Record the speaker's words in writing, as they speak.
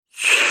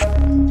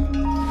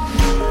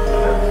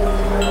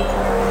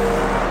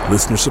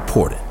Listener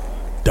supported.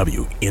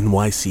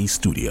 WNYC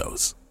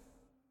Studios.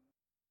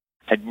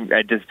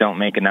 I just don't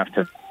make enough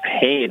to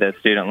pay the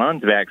student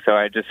loans back. So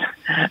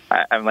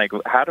I'm like,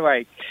 how do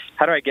I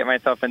get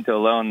myself into a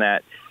loan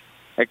that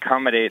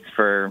accommodates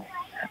for,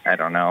 I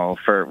don't know,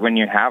 for when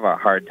you have a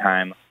hard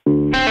time?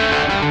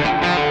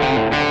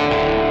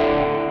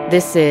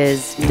 This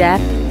is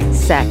Death,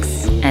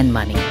 Sex, and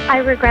Money. I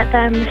regret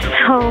them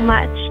so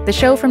much. The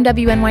show from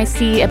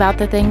WNYC about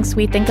the things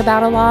we think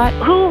about a lot.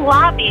 Who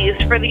lobbies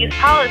for these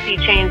policy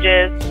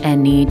changes?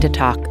 And need to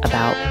talk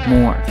about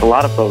more. A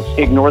lot of folks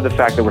ignore the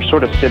fact that we're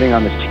sort of sitting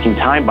on this ticking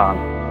time bomb.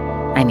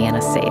 I'm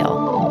Anna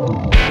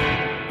Sale.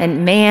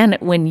 And man,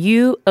 when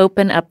you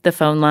open up the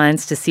phone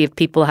lines to see if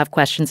people have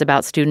questions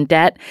about student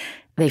debt,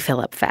 they fill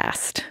up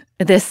fast.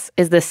 This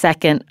is the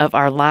second of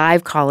our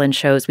live call-in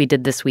shows we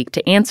did this week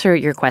to answer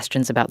your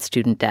questions about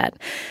student debt.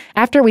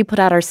 After we put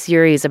out our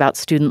series about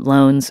student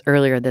loans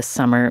earlier this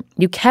summer,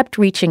 you kept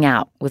reaching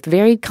out with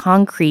very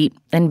concrete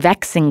and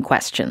vexing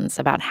questions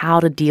about how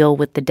to deal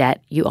with the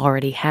debt you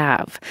already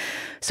have.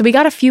 So we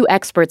got a few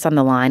experts on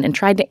the line and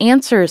tried to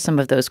answer some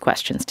of those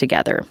questions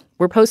together.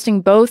 We're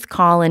posting both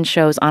call-in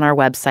shows on our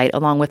website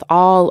along with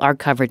all our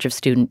coverage of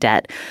student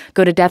debt.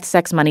 Go to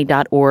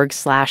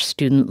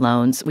deathsexmoney.org/student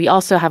loans. We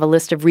also have a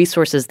list of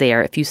resources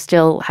there if you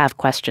still have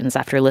questions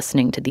after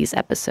listening to these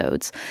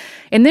episodes.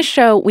 In this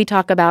show, we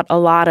talk about a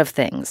lot of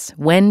things.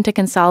 When to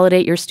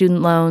consolidate your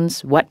student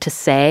loans, what to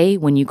say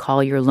when you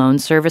call your loan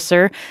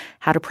servicer,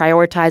 how to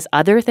prioritize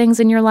other things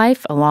in your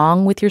life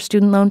along with your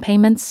student loan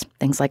payments,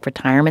 things like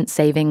retirement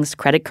savings,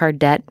 credit card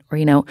debt, or,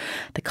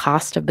 the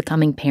cost of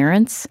becoming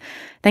parents.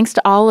 Thanks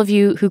to all of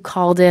you who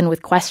called in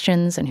with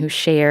questions and who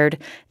shared.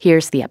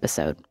 Here's the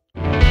episode.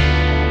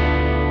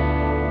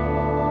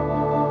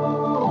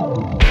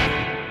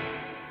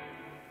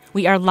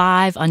 We are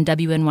live on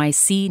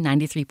WNYC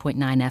 93.9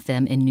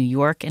 FM in New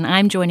York, and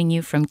I'm joining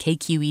you from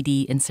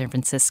KQED in San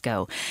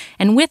Francisco.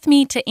 And with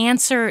me to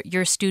answer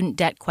your student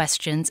debt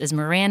questions is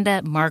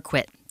Miranda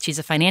Marquit. She's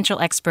a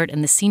financial expert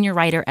and the senior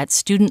writer at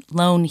Student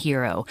Loan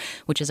Hero,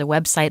 which is a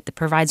website that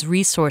provides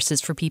resources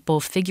for people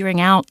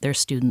figuring out their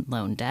student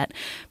loan debt.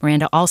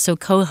 Miranda also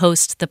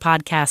co-hosts the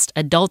podcast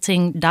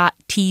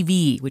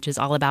Adulting.tv, which is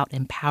all about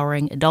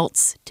empowering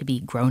adults to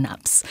be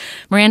grown-ups.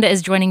 Miranda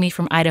is joining me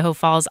from Idaho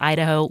Falls,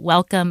 Idaho.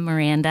 Welcome,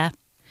 Miranda.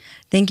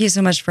 Thank you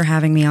so much for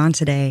having me on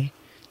today.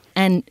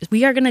 And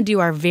we are going to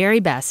do our very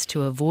best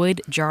to avoid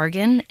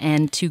jargon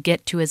and to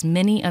get to as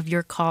many of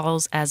your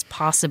calls as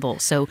possible.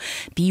 So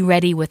be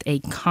ready with a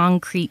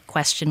concrete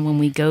question when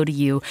we go to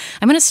you.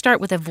 I'm going to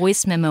start with a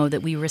voice memo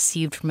that we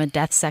received from a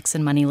Death, Sex,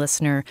 and Money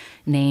listener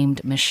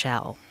named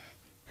Michelle.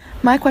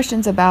 My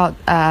question's about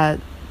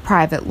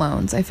private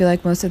loans. I feel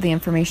like most of the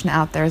information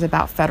out there is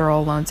about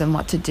federal loans and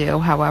what to do.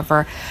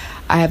 However,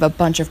 I have a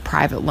bunch of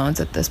private loans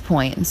at this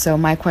point. And so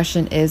my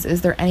question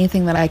is there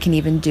anything that I can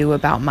even do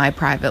about my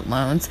private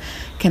loans?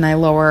 Can I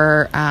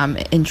lower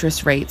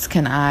interest rates?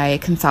 Can I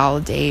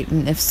consolidate?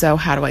 And if so,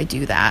 how do I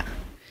do that?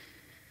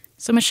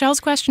 So Michelle's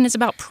question is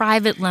about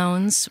private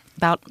loans.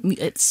 About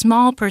a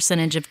small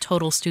percentage of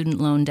total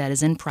student loan debt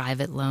is in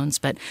private loans.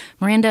 But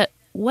Miranda,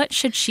 what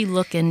should she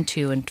look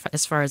into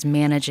as far as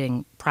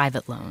managing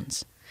private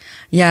loans?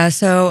 Yeah,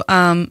 so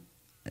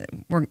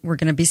we're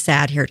going to be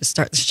sad here to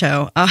start the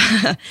show.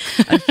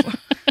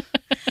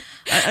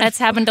 That's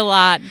happened a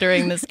lot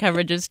during this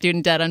coverage of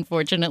student debt,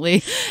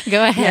 unfortunately.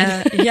 Go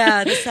ahead.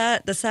 Yeah.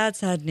 The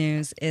sad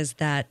news is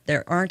that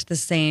there aren't the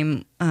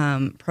same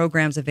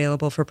programs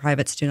available for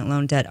private student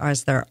loan debt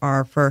as there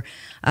are for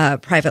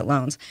private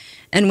loans.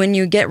 And when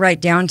you get right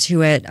down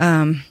to it,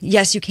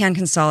 yes, you can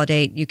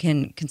consolidate. You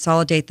can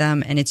consolidate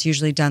them, and it's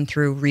usually done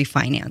through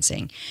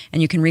refinancing.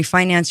 And you can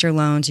refinance your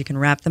loans. You can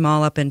wrap them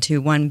all up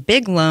into one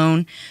big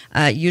loan,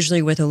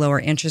 usually with a lower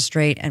interest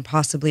rate and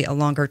possibly a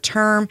longer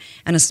term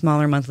and a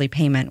smaller monthly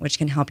payment, which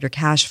can help your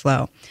cash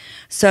flow.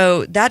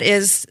 So that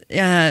is,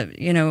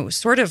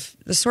 sort of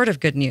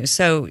good news.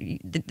 So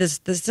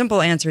the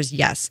simple answer is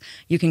yes.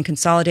 You can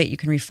consolidate. You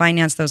can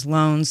refinance those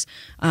loans.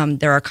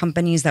 There are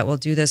companies that will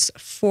do this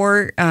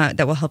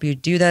that will help you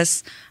do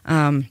this.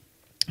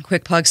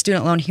 Quick plug,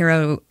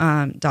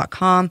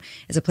 studentloanhero.com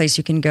is a place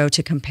you can go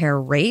to compare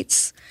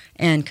rates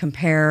and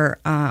compare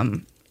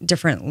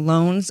different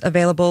loans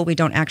available. We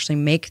don't actually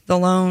make the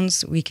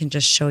loans. We can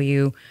just show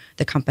you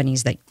the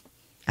companies that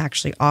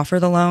actually offer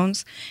the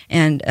loans.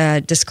 And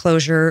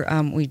disclosure,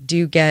 we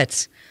do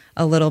get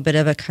a little bit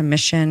of a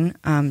commission,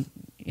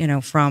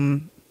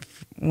 from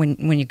when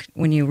you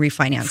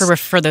refinance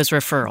for those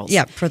referrals.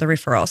 Yeah, for the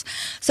referrals.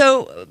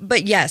 So,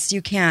 but yes,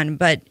 you can.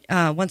 But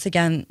once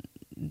again,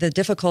 the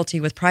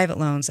difficulty with private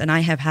loans, and I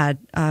have had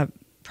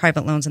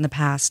private loans in the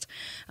past,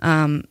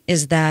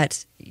 is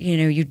that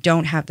you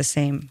don't have the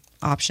same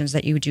options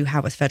that you do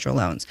have with federal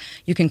loans.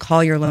 You can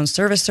call your loan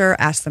servicer,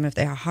 ask them if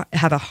they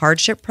have a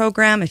hardship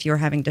program if you're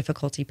having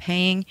difficulty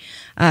paying.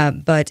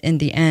 But in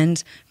the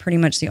end, pretty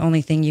much the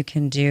only thing you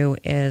can do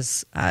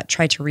is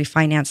try to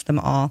refinance them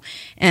all.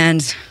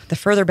 And the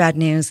further bad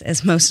news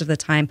is most of the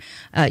time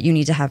you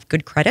need to have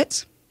good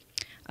credit,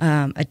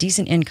 a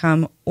decent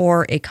income,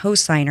 or a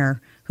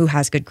co-signer who who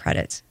has good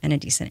credit and a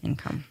decent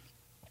income.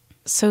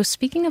 So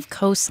speaking of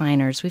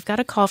co-signers, we've got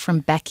a call from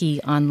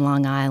Becky on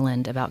Long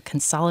Island about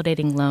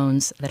consolidating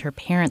loans that her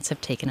parents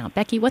have taken out.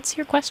 Becky, what's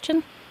your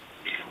question?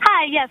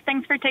 Hi, yes,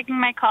 thanks for taking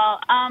my call.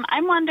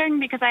 I'm wondering,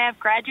 because I have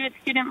graduate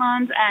student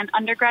loans and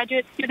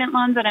undergraduate student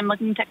loans that I'm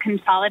looking to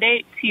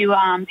consolidate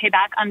to pay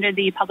back under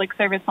the Public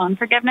Service Loan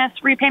Forgiveness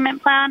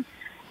repayment plan.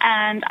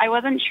 And I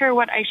wasn't sure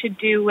what I should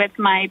do with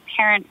my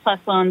Parent Plus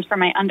loans for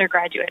my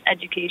undergraduate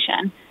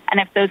education and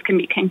if those can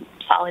be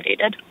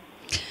consolidated.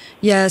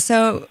 Yeah,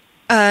 so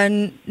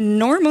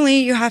normally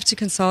you have to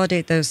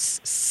consolidate those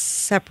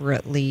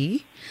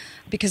separately,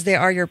 because they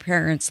are your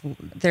parents,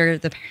 they're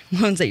the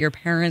loans that your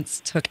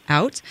parents took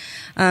out.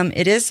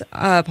 It is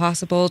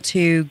possible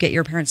to get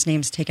your parents'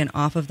 names taken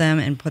off of them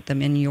and put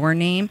them in your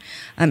name.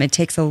 It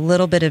takes a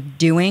little bit of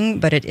doing,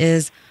 but it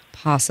is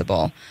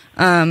possible.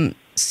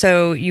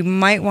 So you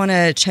might want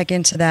to check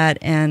into that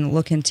and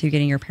look into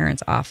getting your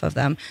parents off of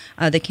them.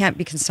 They can't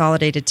be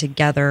consolidated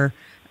together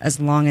as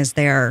long as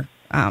they're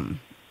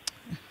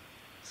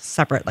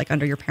separate, like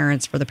under your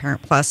parents for the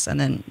Parent Plus and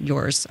then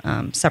yours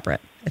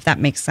separate, if that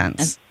makes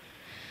sense.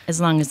 As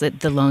long as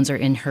the loans are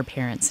in her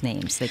parents'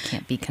 names, they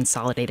can't be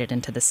consolidated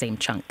into the same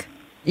chunk.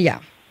 Yeah.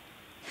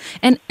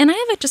 And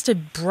I have just a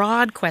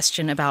broad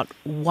question about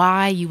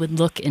why you would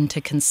look into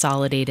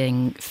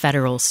consolidating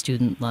federal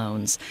student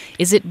loans.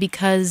 Is it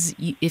because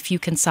if you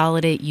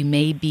consolidate, you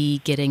may be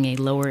getting a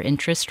lower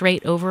interest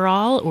rate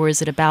overall, or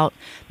is it about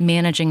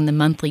managing the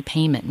monthly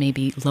payment,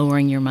 maybe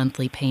lowering your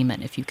monthly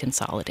payment if you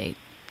consolidate?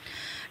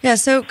 Yeah,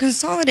 so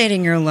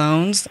consolidating your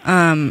loans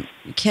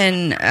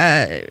can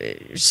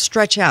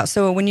stretch out.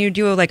 So when you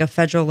do like a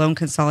federal loan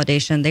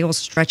consolidation, they will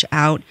stretch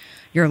out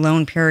your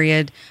loan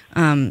period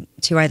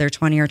to either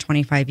 20 or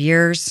 25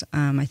 years.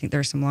 I think there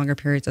are some longer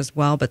periods as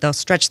well, but they'll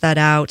stretch that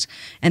out,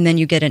 and then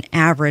you get an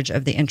average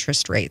of the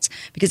interest rates.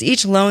 Because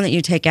each loan that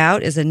you take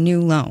out is a new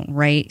loan,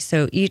 right?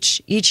 So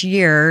each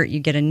year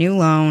you get a new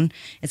loan.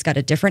 It's got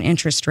a different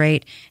interest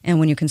rate, and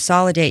when you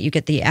consolidate, you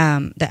get the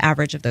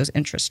average of those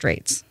interest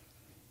rates.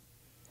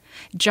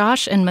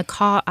 Josh in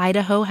McCaw,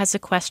 Idaho, has a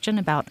question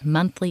about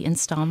monthly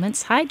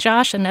installments. Hi,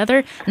 Josh,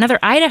 another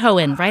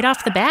Idahoan right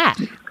off the bat.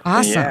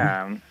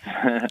 Awesome.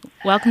 Yeah.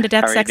 Welcome to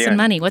Death, How are you Sex, and doing?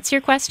 Money. What's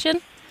your question?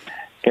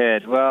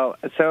 Good. Well,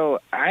 so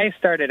I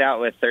started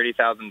out with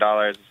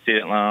 $30,000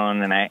 student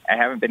loan, and I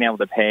haven't been able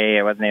to pay.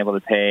 I wasn't able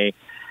to pay.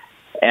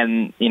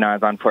 And, I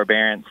was on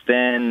forbearance.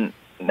 Then,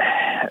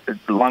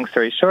 long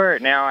story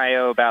short, now I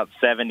owe about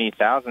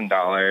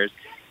 $70,000.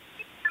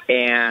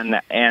 And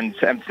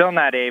I'm still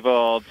not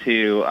able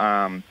to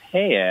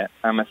pay it.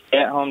 I'm a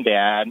stay-at-home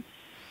dad,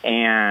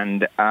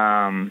 and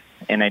I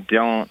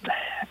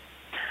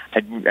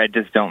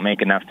just don't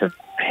make enough to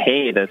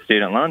pay the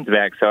student loans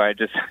back. So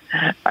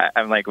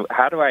I'm like,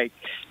 how do I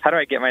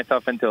get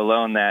myself into a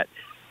loan that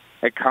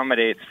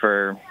accommodates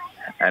for,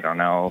 I don't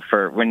know,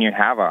 for when you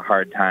have a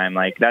hard time?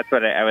 Like that's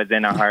what I was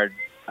in a hard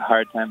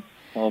time.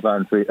 Hold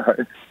on,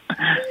 sweetheart.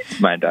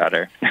 My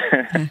daughter.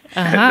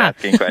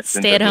 Asking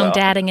questions. Stay-at-home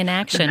dadding in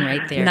action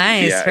right there.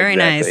 Nice, Yeah, very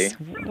exactly.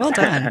 nice. Well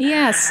done.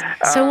 Yes.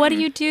 So what do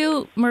you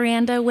do,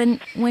 Miranda, when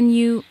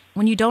you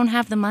don't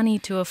have the money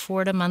to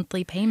afford a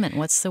monthly payment?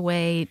 What's the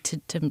way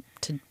to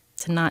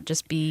not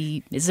just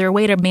be? Is there a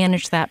way to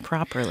manage that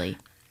properly?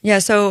 Yeah.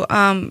 So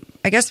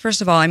I guess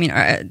first of all,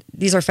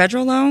 these are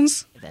federal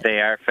loans.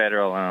 They are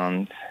federal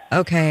loans.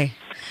 Okay.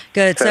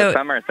 Good. So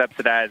some are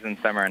subsidized and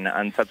some are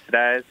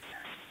unsubsidized.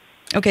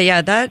 Okay,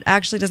 yeah, that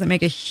actually doesn't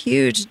make a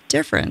huge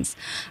difference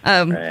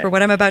for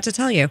what I'm about to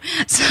tell you.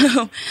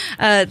 So,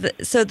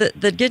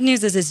 the good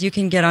news is you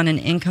can get on an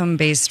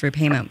income-based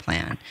repayment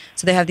plan.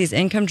 So they have these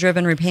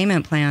income-driven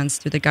repayment plans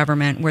through the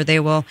government where they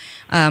will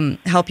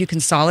help you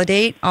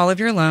consolidate all of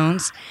your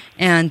loans,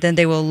 and then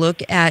they will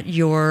look at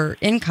your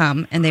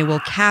income and they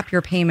will cap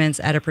your payments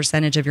at a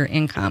percentage of your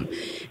income.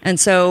 And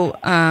so,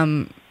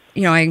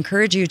 I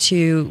encourage you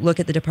to look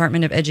at the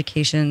Department of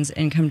Education's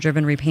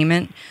income-driven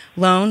repayment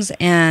loans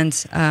and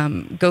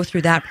go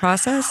through that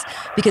process,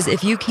 because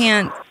if you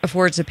can't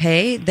afford to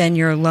pay, then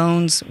your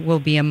loans will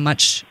be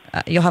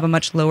you'll have a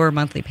much lower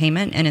monthly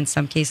payment, and in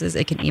some cases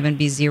it can even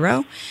be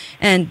zero.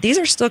 And these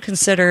are still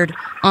considered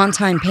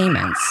on-time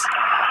payments.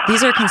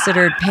 These are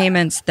considered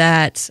payments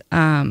that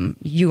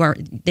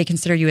they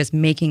consider you as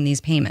making these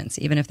payments,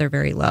 even if they're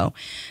very low.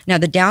 Now,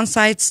 the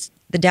downside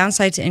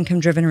to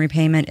income-driven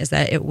repayment is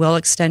that it will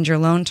extend your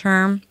loan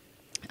term,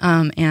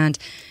 and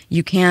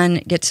you can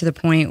get to the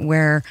point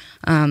where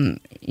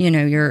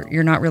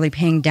you're not really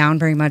paying down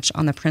very much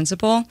on the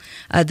principal.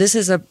 This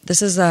is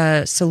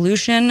a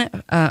solution,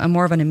 a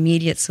more of an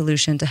immediate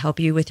solution to help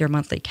you with your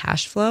monthly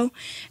cash flow.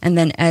 And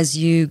then as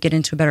you get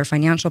into a better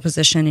financial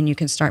position and you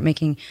can start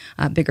making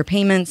bigger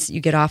payments,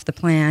 you get off the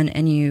plan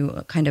and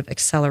you kind of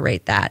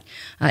accelerate that.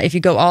 If you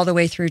go all the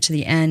way through to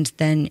the end,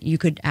 then you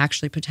could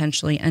actually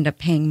potentially end up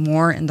paying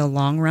more in the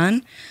long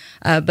run.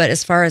 But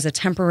as far as a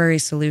temporary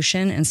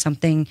solution and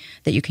something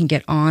that you can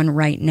get on on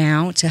right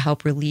now to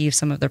help relieve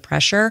some of the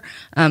pressure,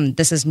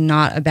 this is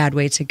not a bad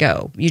way to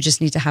go. You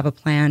just need to have a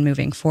plan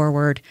moving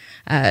forward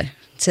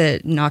to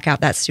knock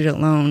out that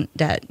student loan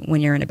debt when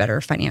you're in a better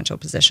financial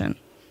position.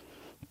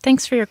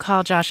 Thanks for your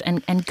call, Josh,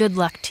 and good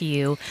luck to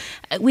you.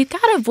 We've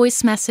got a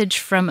voice message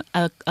from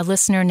a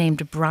listener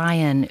named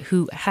Brian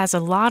who has a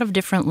lot of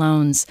different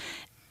loans,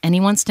 and he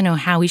wants to know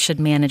how he should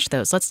manage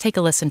those. Let's take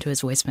a listen to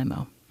his voice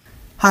memo.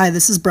 Hi,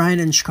 this is Brian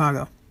in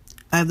Chicago.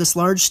 I have this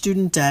large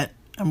student debt.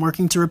 I'm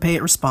working to repay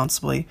it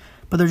responsibly,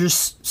 but there are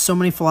just so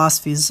many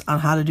philosophies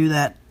on how to do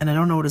that, and I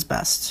don't know what is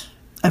best.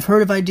 I've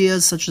heard of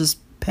ideas such as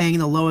paying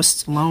the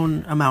lowest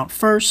loan amount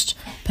first,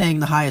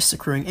 paying the highest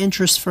accruing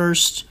interest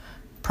first,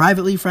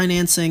 privately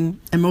financing,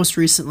 and most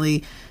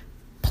recently,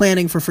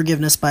 planning for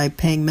forgiveness by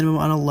paying minimum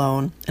on a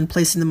loan and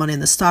placing the money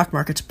in the stock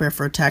market to prepare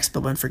for a tax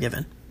bill when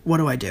forgiven. What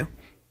do I do?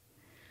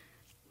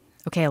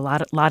 Okay, a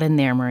lot in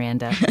there,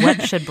 Miranda.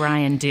 What should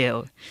Brian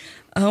do?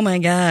 Oh my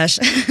gosh.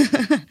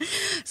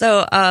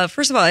 So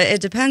first of all, it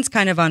depends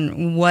kind of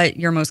on what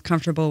you're most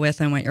comfortable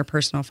with and what your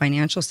personal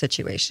financial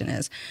situation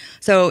is.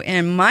 So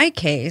in my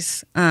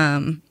case,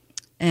 I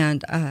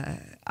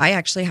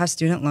actually have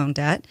student loan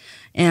debt.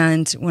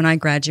 And when I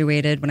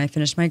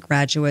finished my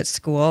graduate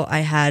school,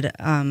 I had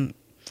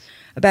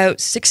about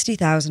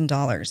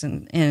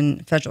 $60,000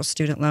 in federal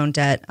student loan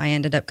debt. I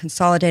ended up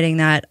consolidating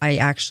that. I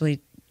actually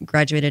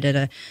graduated at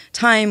a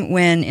time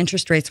when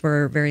interest rates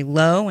were very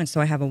low, and so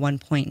I have a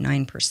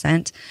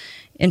 1.9%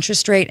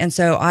 interest rate. And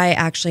so I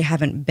actually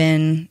haven't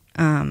been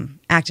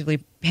actively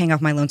paying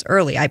off my loans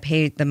early. I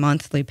pay the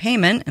monthly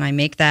payment, and I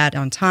make that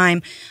on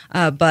time,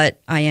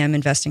 but I am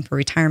investing for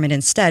retirement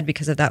instead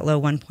because of that low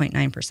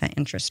 1.9%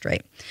 interest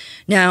rate.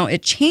 Now,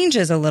 it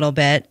changes a little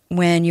bit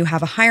when you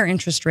have a higher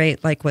interest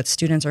rate like what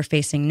students are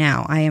facing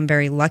now. I am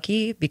very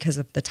lucky because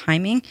of the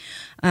timing.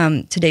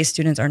 Today's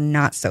students are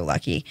not so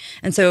lucky.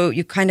 And so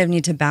you kind of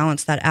need to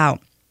balance that out.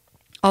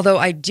 Although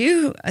I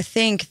do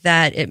think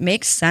that it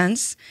makes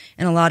sense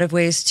in a lot of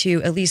ways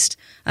to at least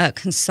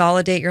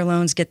consolidate your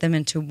loans, get them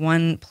into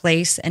one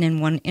place and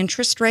in one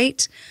interest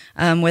rate.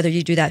 Whether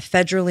you do that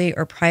federally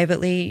or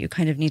privately, you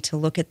kind of need to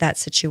look at that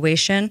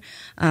situation.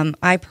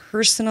 I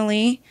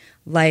personally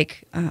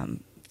like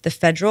the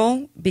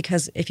federal,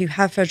 because if you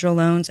have federal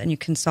loans and you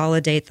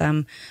consolidate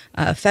them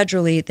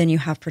federally, then you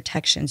have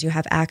protections. You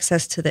have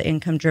access to the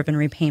income-driven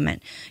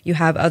repayment. You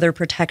have other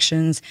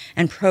protections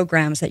and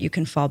programs that you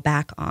can fall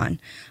back on.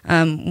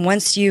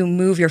 Once you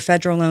move your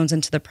federal loans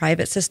into the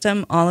private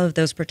system, all of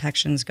those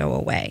protections go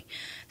away.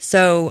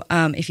 So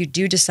if you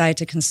do decide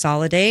to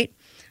consolidate,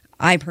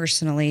 I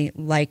personally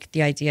like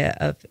the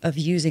idea of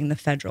using the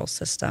federal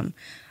system.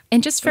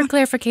 And just for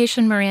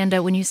clarification,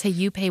 Miranda, when you say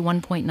you pay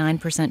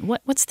 1.9%,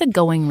 what's the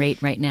going rate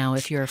right now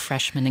if you're a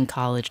freshman in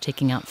college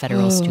taking out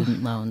federal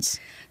student loans?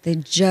 They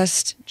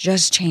just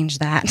changed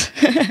that.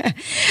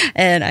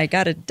 And I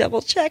got to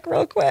double check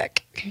real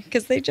quick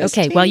because they just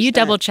Okay, while you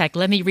that. double check,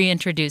 let me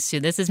reintroduce you.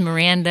 This is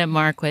Miranda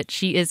Marquardt.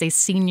 She is a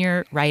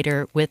senior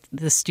writer with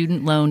the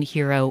Student Loan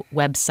Hero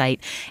website.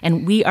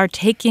 And we are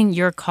taking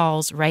your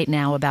calls right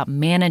now about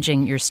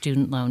managing your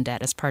student loan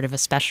debt as part of a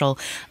special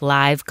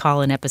live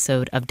call-in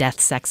episode of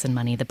Death, Sex, and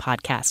Money, the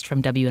podcast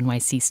from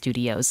WNYC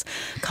Studios.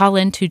 Call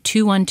in to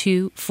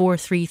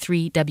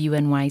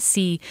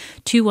 212-433-WNYC,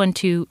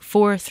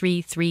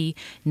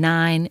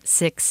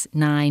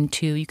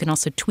 212-433-9692. You can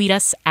also tweet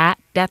us at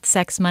Death,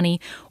 Sex,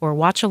 Money, or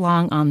watch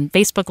along on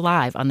Facebook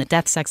Live on the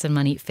Death, Sex, and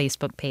Money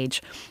Facebook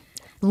page.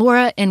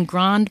 Laura in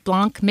Grand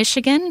Blanc,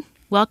 Michigan,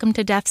 welcome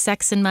to Death,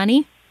 Sex, and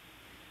Money.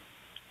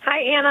 Hi,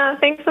 Anna.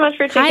 Thanks so much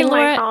for taking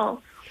my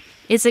call.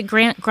 Is it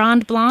Grand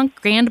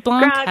Blanc? Grand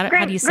Blanc?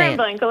 How do you say it? Grand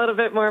Blanc, a little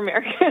bit more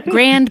American.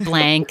 Grand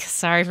Blanc.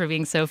 Sorry for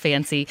being so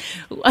fancy.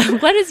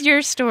 What is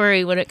your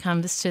story when it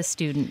comes to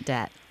student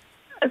debt?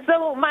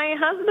 So my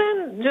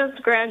husband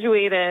just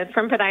graduated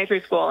from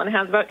podiatry school and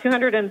has about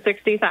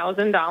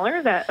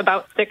 $260,000 at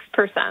about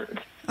 6%.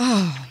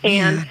 Oh,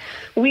 and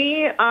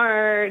we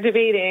are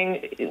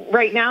debating,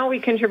 right now we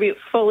contribute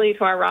fully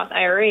to our Roth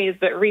IRAs,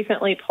 but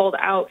recently pulled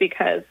out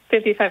because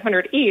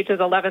 $5,500 each is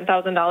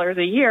 $11,000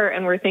 a year,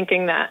 and we're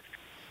thinking that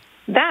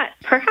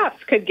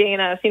perhaps could gain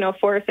us, 4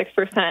 or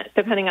 6%,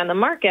 depending on the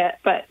market,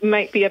 but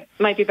might be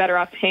better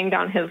off paying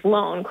down his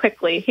loan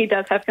quickly. He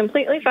does have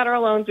completely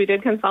federal loans. We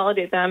did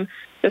consolidate them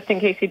just in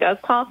case he does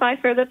qualify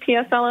for the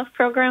PSLF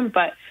program,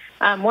 but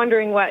I'm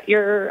wondering what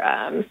your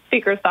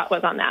speaker's thought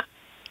was on that.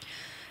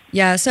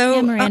 Yeah,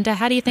 so Miranda,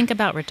 how do you think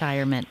about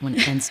retirement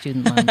and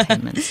student loan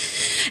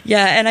payments?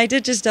 Yeah, and I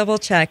did just double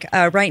check.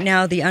 Right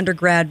now, the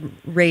undergrad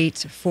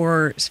rate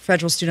for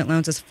federal student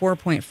loans is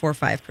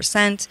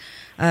 4.45%.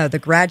 The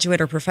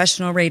graduate or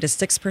professional rate is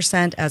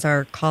 6%, as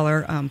our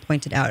caller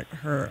pointed out.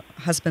 Her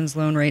husband's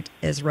loan rate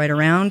is right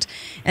around.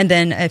 And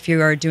then if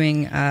you are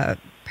doing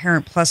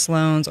Parent Plus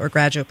loans or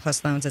Graduate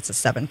Plus loans, it's a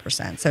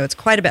 7%. So it's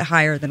quite a bit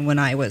higher than when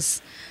I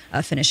was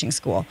finishing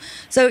school.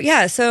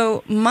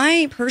 So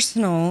my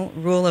personal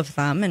rule of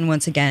thumb, and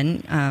once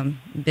again,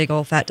 big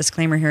old fat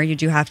disclaimer here, you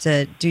do have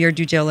to do your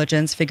due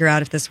diligence, figure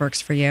out if this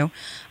works for you.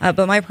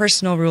 But my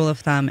personal rule of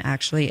thumb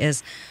actually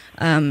is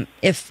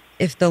if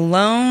if the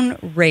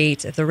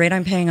rate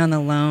I'm paying on the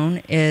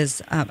loan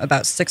is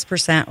about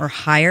 6% or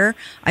higher,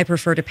 I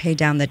prefer to pay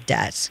down the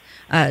debt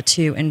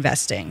to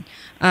investing.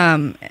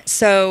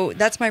 So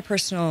that's my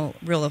personal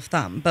rule of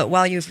thumb. But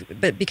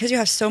because you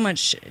have so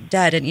much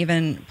debt, and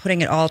even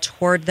putting it all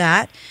toward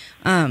that,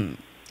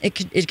 it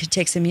could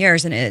take some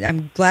years. And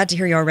I'm glad to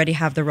hear you already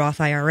have the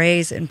Roth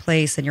IRAs in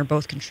place and you're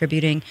both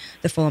contributing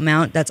the full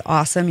amount. That's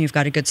awesome. You've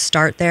got a good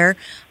start there.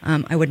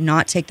 I would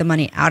not take the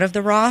money out of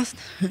the Roth,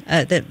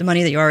 the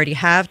money that you already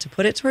have, to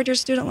put it toward your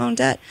student loan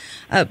debt.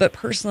 But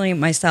personally,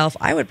 myself,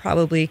 I would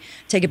probably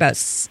take about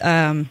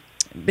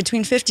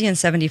between 50 and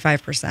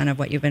 75% of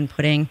what you've been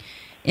putting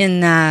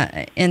in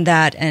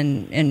that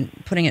and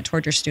putting it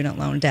toward your student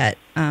loan debt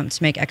to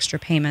make extra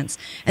payments,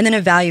 and then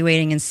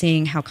evaluating and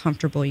seeing how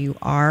comfortable you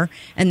are,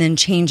 and then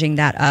changing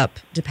that up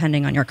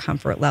depending on your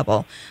comfort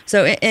level.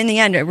 So in the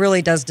end, it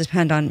really does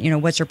depend on,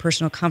 what's your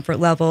personal comfort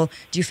level.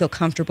 Do you feel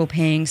comfortable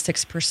paying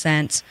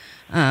 6%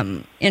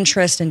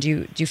 interest, and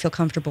do you feel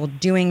comfortable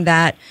doing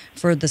that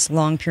for this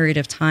long period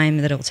of time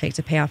that it'll take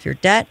to pay off your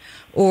debt?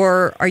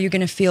 Or are you going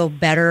to feel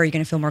better? Are you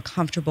going to feel more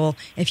comfortable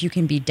if you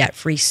can be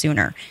debt-free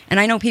sooner? And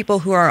I know people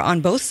who are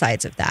on both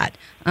sides of that.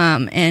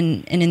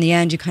 And in the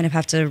end, you kind of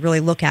have to really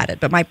look at it.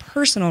 But my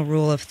personal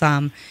rule of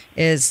thumb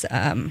is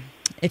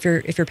if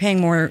you're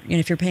paying more,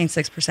 if you're paying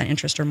 6%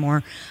 interest or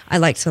more, I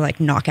like to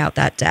knock out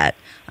that debt.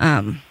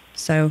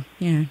 So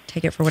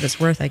take it for what it's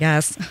worth, I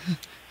guess.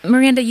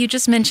 Miranda, you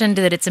just mentioned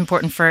that it's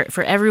important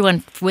for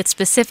everyone with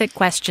specific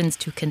questions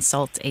to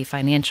consult a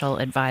financial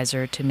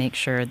advisor to make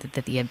sure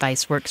that the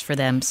advice works for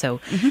them.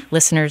 So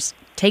listeners,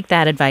 take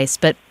that advice.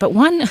 But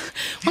one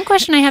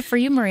question I have for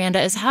you,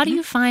 Miranda, is how do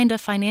you find a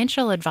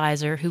financial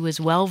advisor who is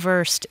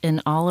well-versed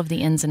in all of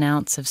the ins and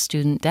outs of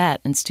student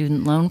debt and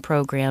student loan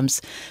programs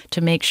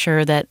to make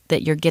sure that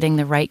you're getting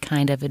the right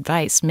kind of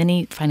advice?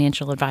 Many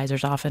financial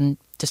advisors often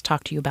just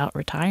talk to you about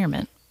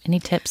retirement. Any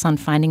tips on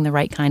finding the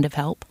right kind of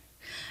help?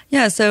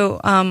 Yeah, so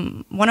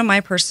one of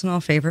my personal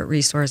favorite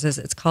resources,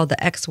 it's called the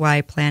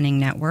XY Planning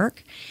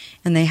Network,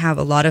 and they have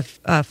a lot of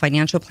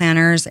financial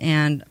planners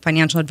and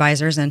financial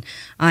advisors, and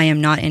I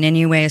am not in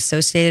any way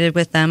associated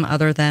with them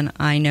other than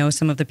I know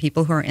some of the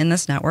people who are in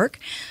this network,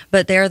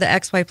 but they're the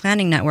XY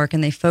Planning Network,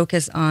 and they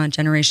focus on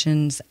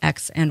generations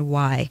X and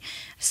Y.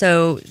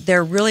 So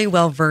they're really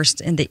well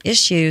versed in the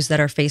issues that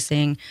are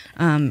facing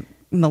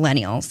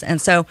millennials. And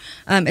so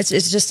it's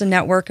just a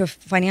network of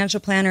financial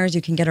planners.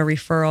 You can get a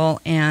referral,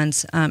 and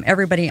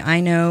everybody I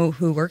know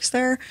who works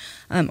there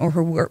or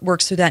who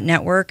works through that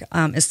network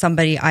is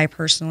somebody I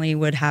personally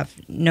would have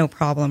no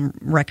problem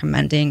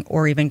recommending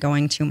or even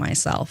going to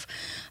myself.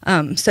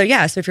 So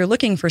if you're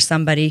looking for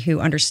somebody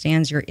who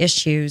understands your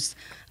issues,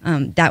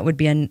 that would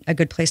be a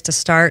good place to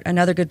start.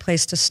 Another good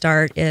place to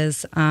start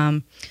is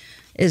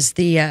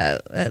the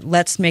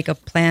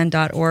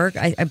letsmakeaplan.org.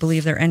 I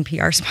believe they're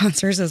NPR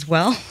sponsors as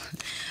well.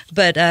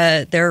 But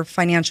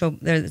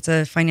it's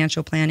a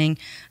financial planning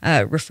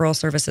referral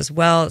service as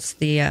well. It's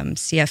the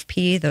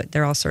CFP.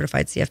 They're all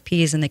certified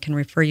CFPs, and they can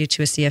refer you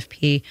to a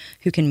CFP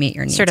who can meet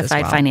your needs certified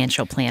as well.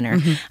 Financial planner.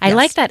 I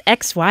like that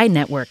XY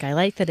network. I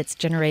like that it's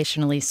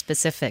generationally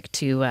specific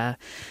to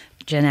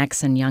Gen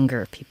X and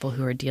younger, people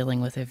who are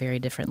dealing with a very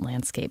different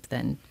landscape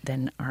than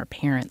our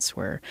parents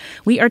were.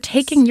 We are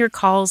taking your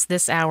calls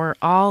this hour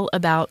all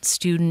about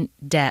student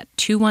debt.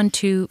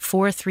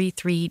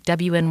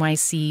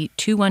 212-433-WNYC,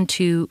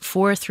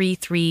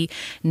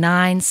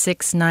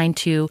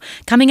 212-433-9692.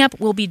 Coming up,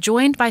 we'll be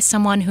joined by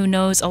someone who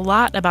knows a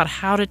lot about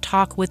how to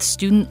talk with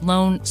student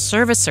loan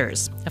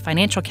servicers, a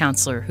financial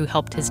counselor who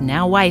helped his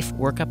now wife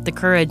work up the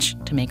courage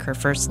to make her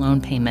first loan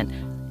payment.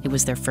 It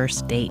was their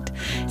first date.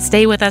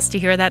 Stay with us to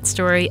hear that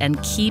story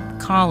and keep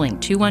calling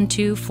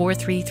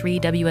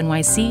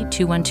 212-433-WNYC,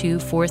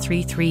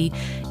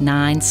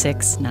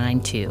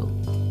 212-433-9692.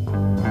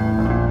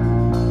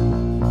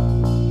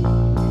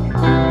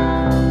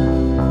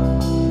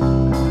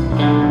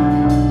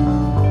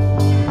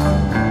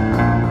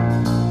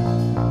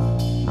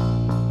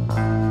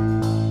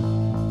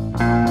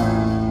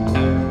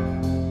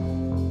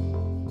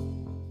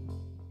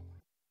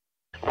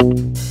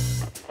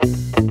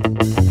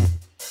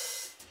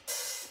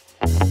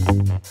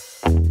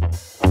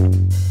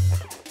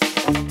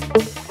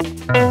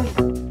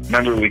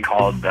 Remember we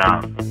called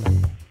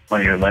one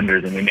of your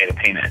lenders and we made a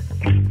payment.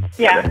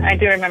 Yeah, I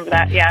do remember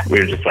that, yeah. We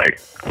were just like,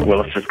 well,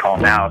 let's just call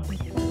now.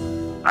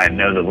 I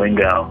know the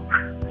lingo.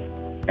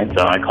 And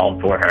so I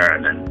called for her,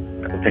 and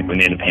then I think we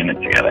made a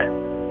payment together.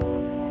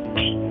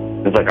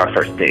 It was like our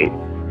first date.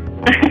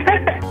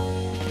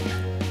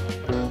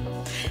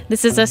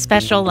 This is a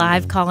special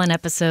live call-in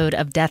episode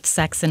of Death,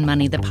 Sex, and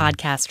Money, the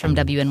podcast from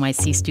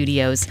WNYC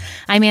Studios.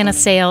 I'm Anna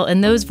Sale,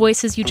 and those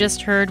voices you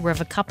just heard were of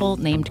a couple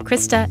named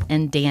Krista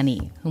and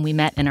Danny, whom we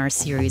met in our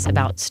series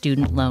about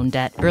student loan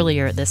debt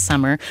earlier this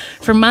summer.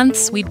 For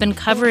months, we've been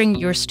covering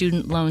your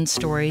student loan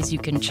stories. You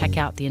can check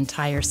out the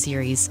entire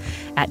series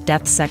at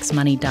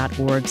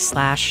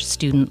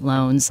deathsexmoney.org/student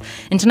loans.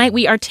 And tonight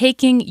we are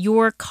taking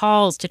your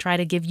calls to try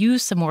to give you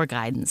some more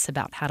guidance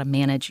about how to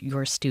manage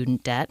your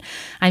student debt.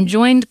 I'm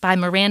joined by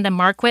Miranda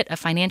Amanda Marquardt, a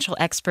financial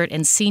expert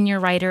and senior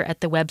writer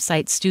at the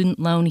website Student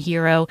Loan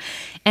Hero.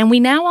 And we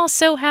now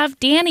also have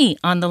Danny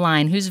on the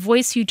line, whose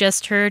voice you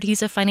just heard.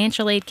 He's a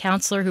financial aid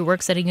counselor who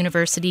works at a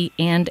university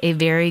and a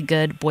very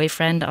good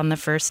boyfriend on the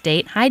first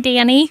date. Hi,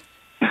 Danny.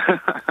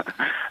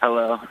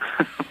 Hello.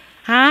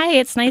 Hi,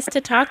 it's nice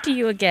to talk to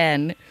you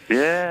again.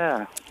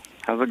 Yeah.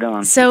 How's it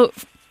going? So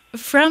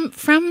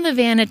from the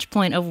vantage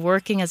point of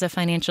working as a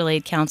financial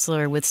aid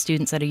counselor with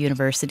students at a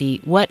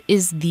university, what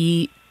is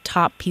the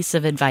top piece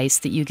of advice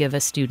that you give a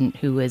student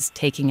who is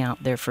taking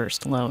out their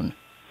first loan?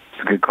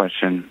 It's a good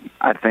question.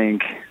 I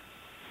think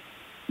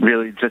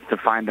really just to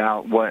find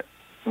out what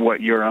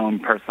your own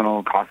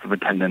personal cost of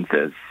attendance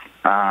is.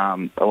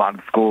 A lot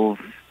of schools,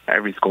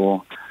 every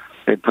school,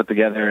 they put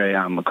together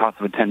a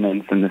cost of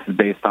attendance, and this is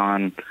based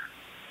on,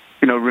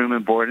 room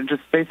and board and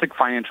just basic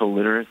financial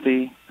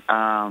literacy,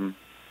 and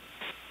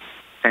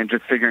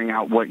just figuring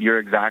out what your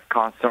exact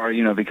costs are,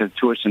 because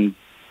tuition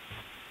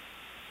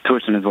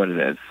is what it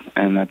is.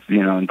 And that's,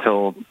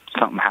 until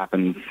something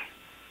happens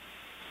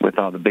with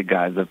all the big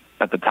guys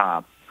at the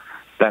top,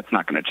 that's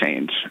not going to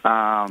change.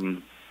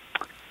 And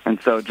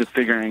so just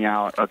figuring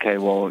out, okay,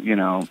 well,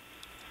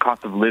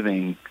 cost of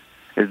living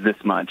is this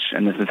much,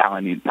 and this is how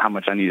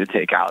much I need to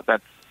take out.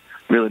 That's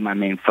really my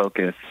main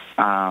focus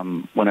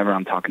whenever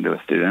I'm talking to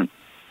a student.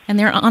 And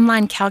there are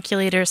online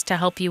calculators to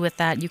help you with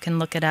that. You can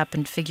look it up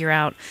and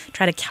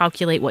try to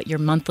calculate what your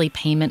monthly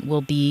payment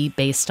will be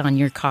based on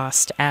your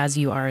cost as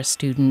you are a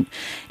student.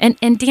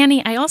 And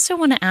Danny, I also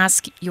want to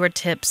ask your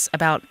tips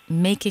about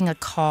making a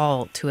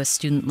call to a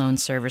student loan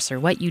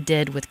servicer, what you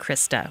did with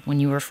Krista when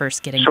you were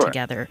first getting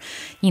together.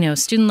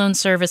 Student loan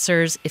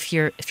servicers, if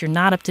you're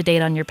not up to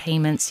date on your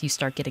payments, you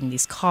start getting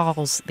these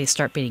calls. They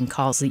start being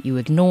calls that you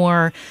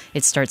ignore.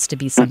 It starts to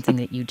be something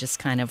that you just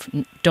kind of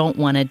don't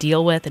want to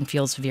deal with and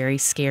feels very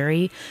scary.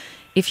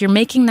 If you're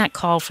making that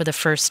call for the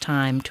first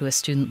time to a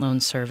student loan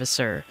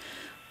servicer,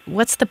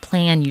 what's the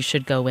plan you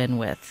should go in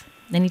with?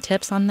 Any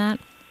tips on that?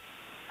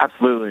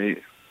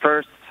 Absolutely.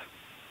 First,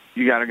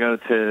 you got to go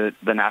to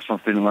the National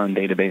Student Loan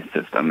Database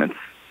System. It's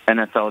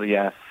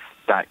nslds.ed.gov.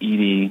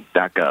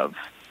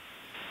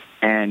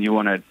 And you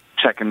want to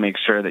check and make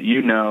sure that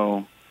you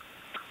know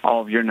all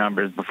of your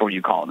numbers before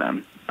you call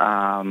them.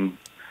 Because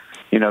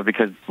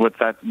what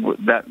that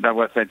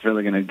website's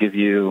really going to give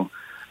you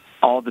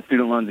all the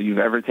student loans that you've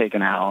ever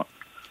taken out,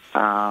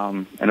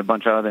 and a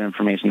bunch of other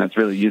information that's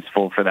really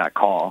useful for that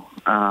call.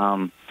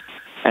 And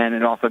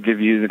it also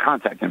gives you the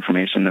contact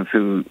information of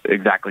who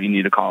exactly you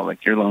need to call,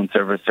 like your loan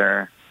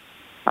servicer.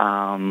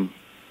 And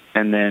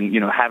then,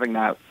 having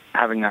that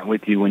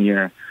with you when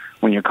you're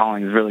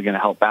calling is really going to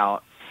help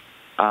out,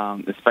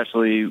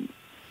 especially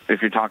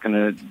if you're talking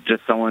to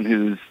just someone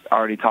who's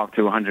already talked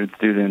to 100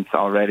 students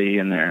already,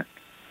 and they're,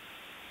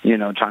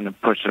 trying to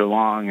push it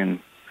along, and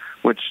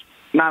which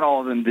not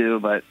all of them do,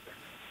 but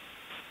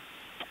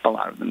a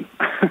lot of them.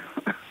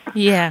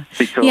 Yeah.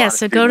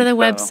 So go to the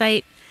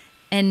website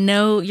and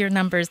know your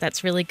numbers.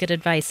 That's really good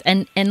advice.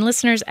 And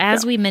listeners,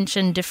 as we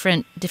mentioned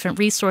different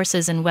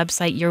resources and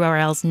website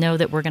URLs, know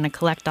that we're going to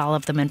collect all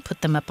of them and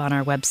put them up on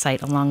our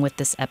website along with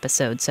this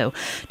episode. So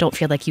don't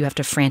feel like you have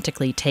to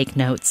frantically take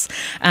notes.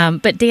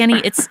 But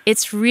Danny,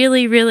 it's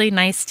really, really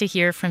nice to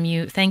hear from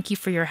you. Thank you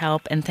for your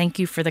help, and thank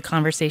you for the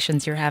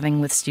conversations you're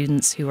having with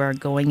students who are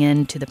going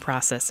into the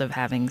process of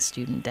having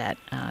student debt.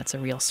 It's a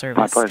real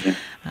service. My pleasure.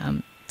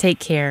 Take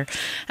care.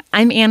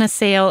 I'm Anna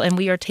Sale, and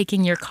we are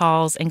taking your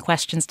calls and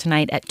questions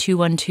tonight at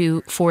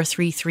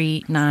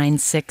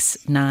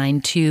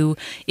 212-433-9692.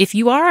 If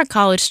you are a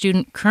college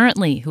student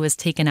currently who has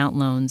taken out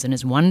loans and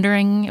is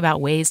wondering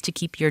about ways to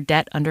keep your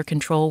debt under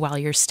control while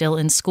you're still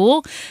in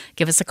school,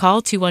 give us a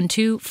call,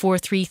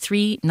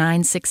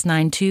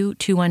 212-433-9692,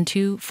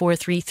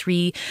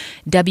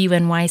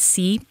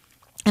 212-433-WNYC.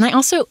 And I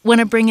also want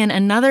to bring in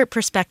another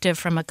perspective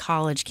from a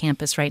college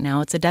campus right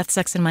now. It's a Death,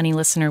 Sex, and Money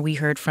listener we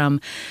heard from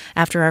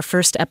after our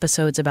first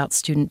episodes about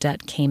student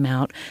debt came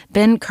out.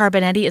 Ben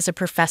Carbonetti is a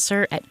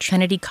professor at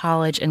Trinity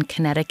College in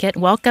Connecticut.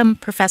 Welcome,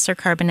 Professor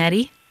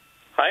Carbonetti.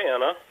 Hi,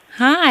 Anna.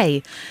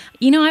 Hi.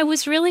 I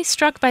was really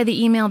struck by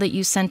the email that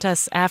you sent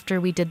us after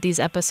we did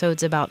these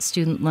episodes about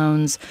student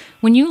loans.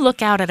 When you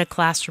look out at a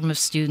classroom of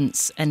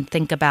students and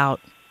think about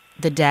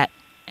the debt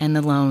and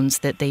the loans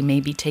that they may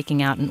be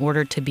taking out in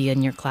order to be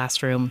in your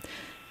classroom,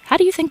 how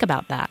do you think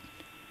about that?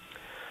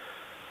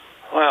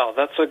 Wow,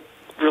 that's a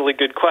really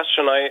good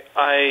question.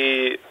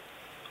 I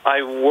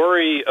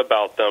worry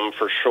about them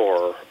for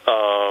sure.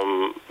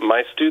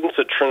 My students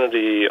at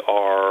Trinity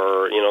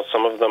are,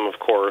 some of them, of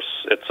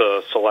course, it's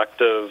a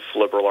selective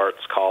liberal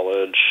arts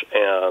college,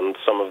 and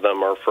some of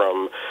them are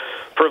from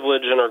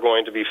privilege and are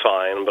going to be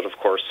fine, but of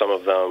course some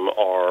of them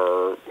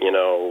are, in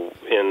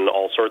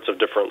all sorts of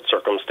different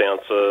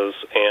circumstances,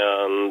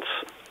 and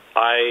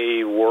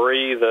I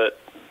worry that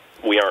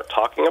we aren't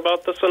talking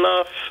about this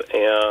enough,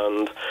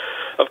 and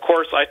of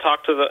course I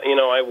talk to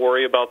I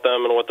worry about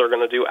them and what they're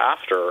going to do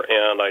after,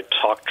 and I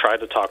try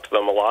to talk to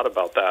them a lot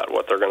about that,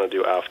 what they're going to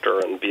do after,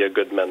 and be a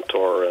good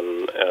mentor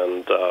and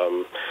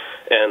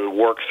and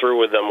work through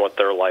with them what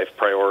their life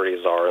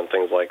priorities are and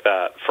things like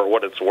that. For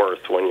what it's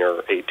worth, when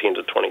you're 18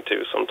 to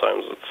 22,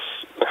 sometimes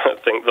I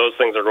think those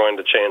things are going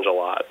to change a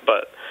lot,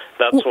 but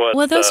that's what...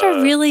 Well, those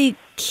are really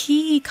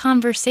key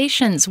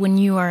conversations when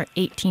you are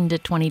 18 to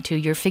 22.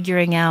 You're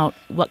figuring out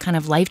what kind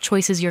of life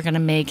choices you're going to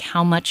make,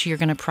 how much you're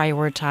going to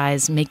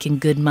prioritize making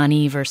good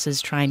money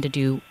versus trying to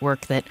do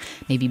work that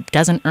maybe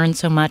doesn't earn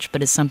so much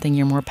but is something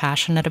you're more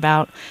passionate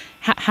about.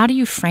 How do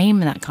you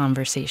frame that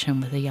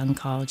conversation with a young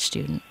college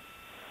student?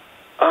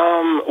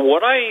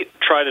 What I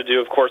try to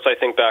do, of course, I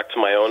think back to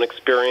my own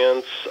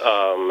experience,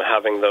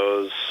 having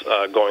those,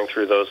 going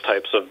through those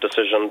types of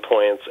decision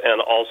points,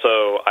 and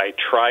also I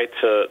try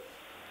to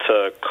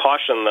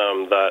caution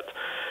them that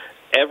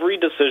every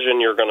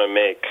decision you're going to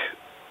make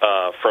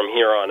from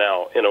here on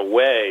out, in a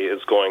way,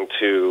 is going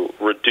to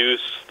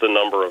reduce the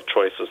number of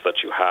choices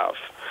that you have.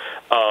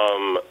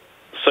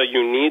 So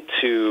you need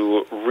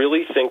to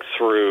really think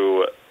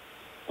through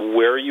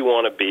where you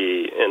want to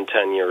be in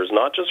 10 years,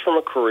 not just from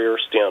a career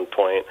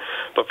standpoint,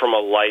 but from a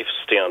life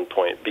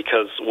standpoint.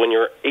 Because when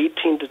you're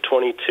 18 to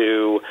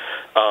 22,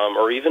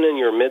 or even in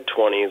your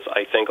mid-20s,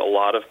 I think a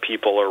lot of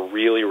people are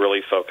really,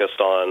 really focused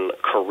on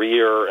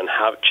career and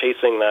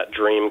chasing that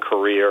dream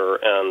career,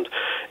 and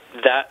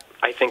that,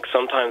 I think,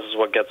 sometimes is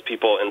what gets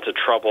people into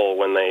trouble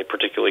when they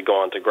particularly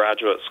go on to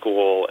graduate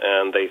school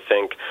and they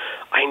think,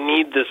 I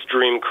need this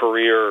dream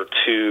career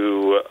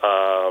to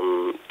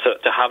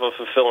have a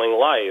fulfilling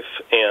life,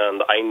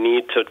 and I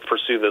need to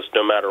pursue this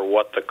no matter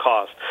what the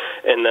cost.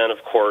 And then,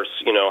 of course,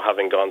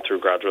 having gone through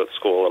graduate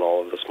school and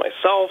all of this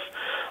myself,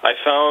 I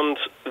found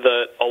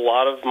that a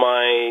lot of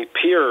my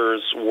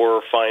peers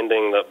were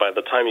finding that by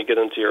the time you get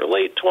into your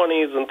late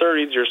 20s and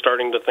 30s, you're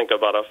starting to think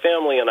about a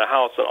family and a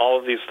house and all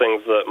of these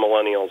things that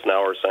millennials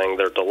now are saying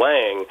they're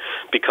delaying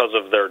because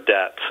of their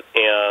debt.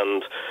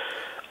 And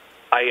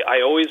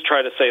I always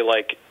try to say,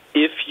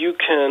 if you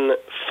can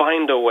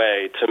find a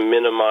way to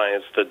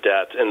minimize the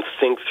debt and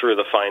think through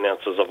the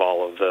finances of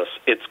all of this,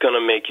 it's going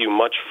to make you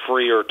much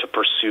freer to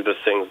pursue the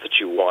things that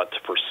you want to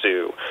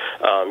pursue.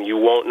 You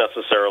won't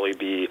necessarily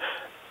be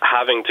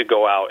having to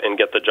go out and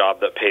get the job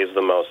that pays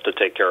the most to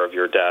take care of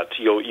your debt.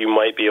 You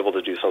might be able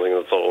to do something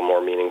that's a little more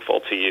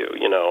meaningful to you.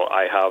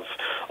 I have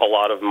a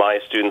lot of my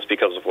students,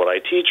 because of what I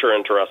teach, are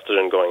interested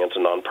in going into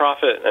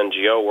nonprofit,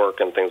 NGO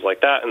work, and things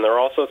like that, and they're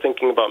also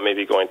thinking about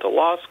maybe going to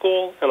law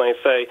school. And I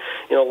say,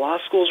 law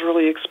school is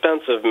really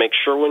expensive. Make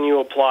sure when you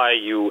apply,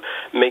 you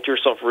make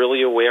yourself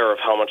really aware of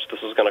how much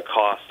this is going to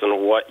cost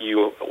and what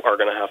you are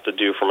going to have to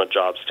do from a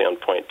job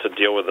standpoint to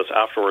deal with this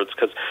afterwards,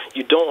 because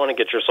you don't want to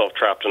get yourself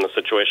trapped in a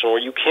situation where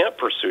you can't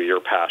pursue your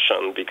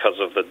passion because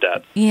of the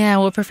debt. Yeah,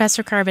 well,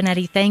 Professor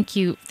Carbonetti, thank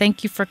you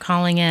for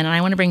calling in. And I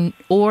want to bring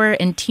Orr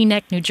in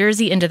Teaneck, New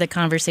Jersey into the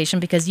conversation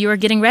because you are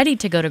getting ready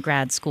to go to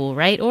grad school,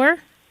 right, Orr?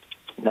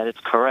 That is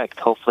correct.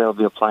 Hopefully I'll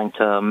be applying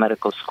to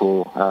medical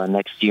school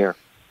next year.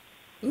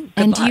 Ooh,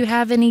 and do you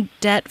have any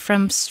debt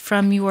from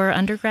your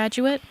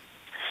undergraduate?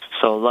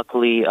 So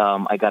luckily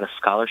I got a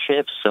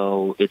scholarship,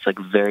 so it's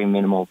very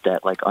minimal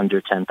debt, under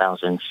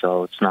 $10,000,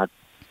 so it's not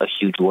a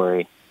huge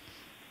worry.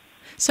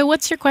 So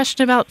what's your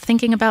question about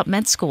thinking about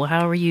med school?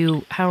 How are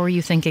you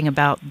thinking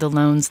about the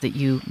loans that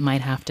you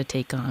might have to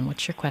take on?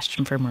 What's your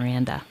question for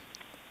Miranda?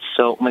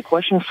 So my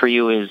question for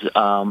you is,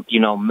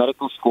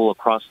 medical school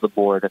across the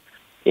board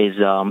is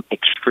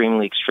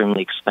extremely,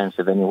 extremely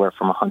expensive, anywhere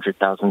from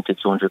 $100,000 to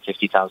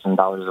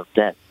 $250,000 of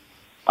debt.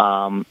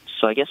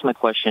 So I guess my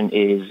question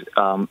is,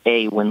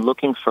 A, when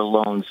looking for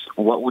loans,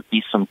 what would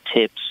be some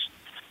tips,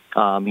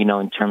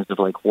 in terms of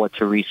what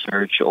to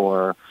research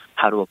or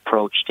how to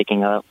approach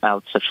taking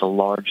out such a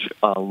large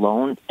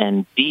loan?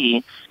 And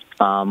B,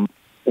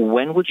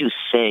 when would you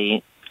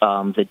say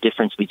the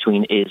difference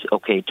between is,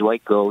 okay, do I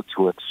go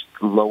to a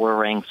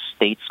lower-ranked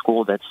state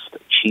school that's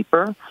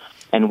cheaper?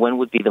 And when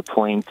would be the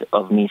point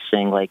of me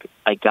saying,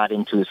 I got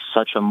into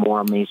such a more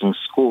amazing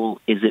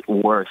school, is it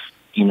worth,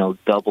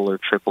 double or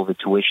triple the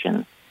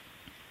tuition?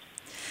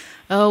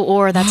 Oh,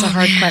 or that's a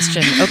hard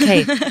question.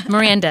 Okay,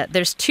 Miranda,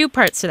 there's two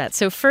parts to that.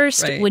 So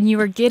first, when you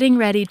were getting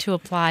ready to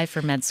apply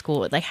for med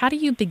school, how do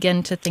you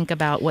begin to think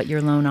about what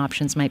your loan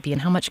options might be,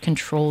 and how much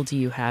control do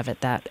you have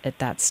at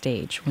that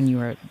stage when you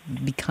are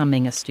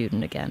becoming a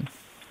student again?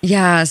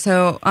 Yeah,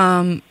 so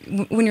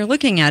when you're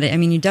looking at it,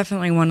 you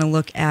definitely want to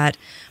look at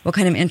what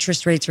kind of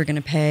interest rates you're going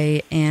to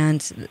pay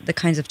and the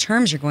kinds of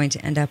terms you're going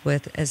to end up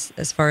with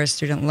as far as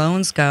student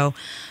loans go.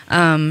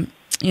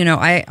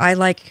 I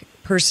like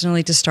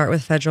personally to start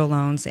with federal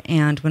loans,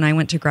 and when I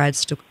went to grad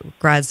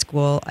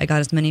school, I got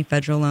as many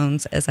federal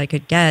loans as I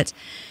could get,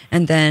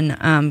 and then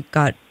I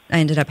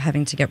ended up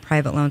having to get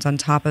private loans on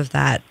top of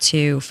that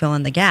to fill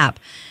in the gap,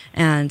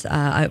 and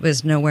it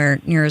was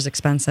nowhere near as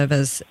expensive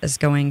as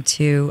going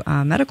to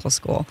medical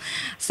school.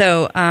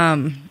 So,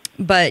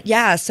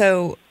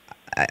 so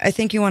I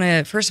think you want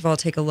to, first of all,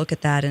 take a look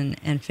at that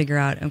and figure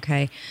out,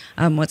 okay,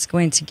 what's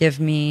going to give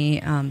me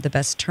the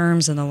best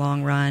terms in the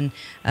long run?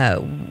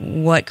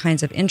 What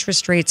kinds of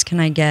interest rates can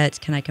I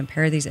get? Can I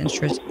compare these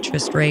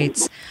interest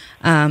rates?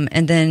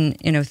 And then,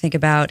 think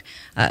about,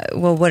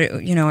 what,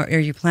 are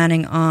you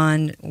planning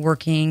on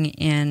working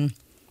in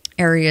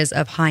areas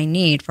of high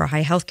need for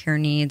high healthcare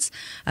needs,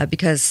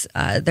 because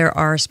there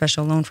are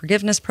special loan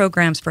forgiveness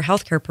programs for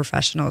healthcare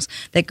professionals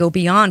that go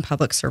beyond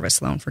public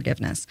service loan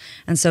forgiveness.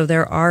 And so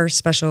there are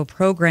special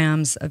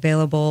programs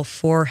available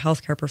for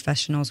healthcare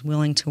professionals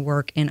willing to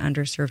work in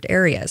underserved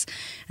areas.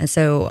 And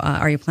so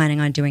are you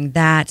planning on doing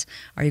that?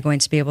 Are you going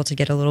to be able to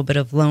get a little bit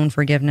of loan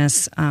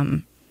forgiveness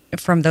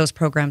from those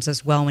programs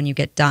as well when you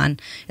get done?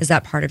 Is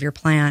that part of your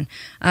plan?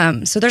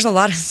 So there's a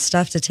lot of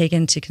stuff to take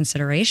into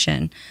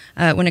consideration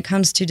when it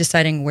comes to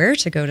deciding where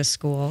to go to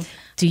school.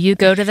 Do you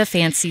go to the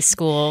fancy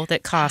school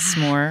that costs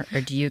more,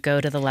 or do you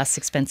go to the less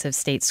expensive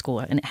state school?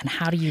 And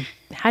how do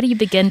you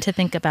begin to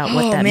think about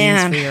what that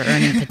means for your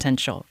earning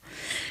potential?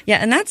 Yeah,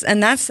 and that's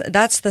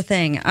the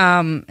thing,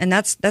 and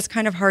that's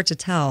kind of hard to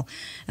tell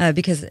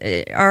because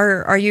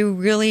are you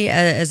really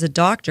as a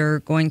doctor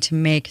going to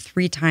make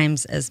 3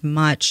 times as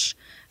much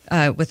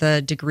with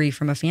a degree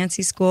from a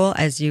fancy school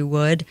as you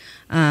would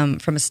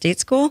from a state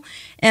school?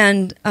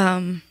 And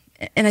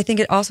I think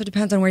it also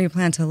depends on where you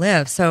plan to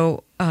live.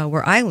 So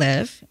where I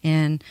live,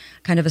 in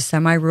kind of a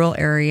semi-rural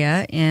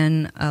area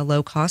in a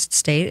low-cost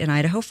state in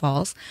Idaho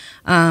Falls,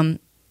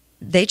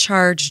 they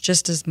charge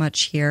just as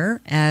much here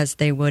as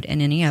they would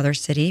in any other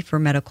city for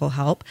medical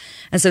help.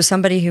 And so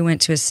somebody who went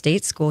to a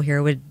state school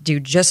here would do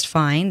just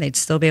fine. They'd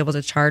still be able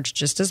to charge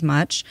just as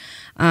much.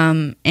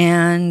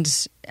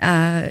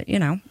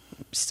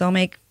 Still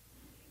make,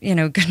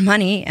 good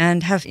money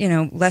and have,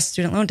 less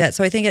student loan debt.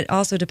 So I think it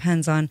also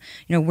depends on,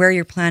 where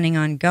you're planning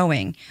on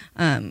going.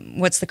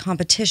 What's the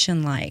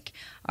competition like?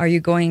 Are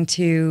you going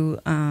to,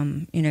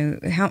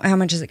 how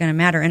much is it going to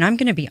matter? And I'm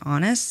going to be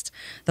honest,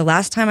 the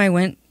last time I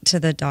went to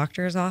the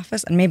doctor's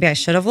office, and maybe I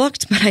should have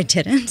looked, but I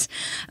didn't.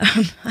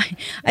 I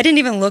didn't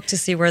even look to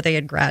see where they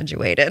had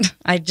graduated.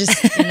 I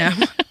just,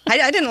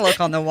 I didn't look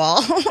on the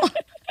wall.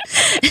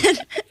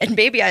 And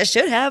maybe I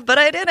should have, but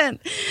I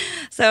didn't.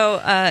 So,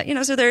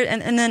 so there,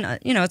 and then,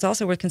 it's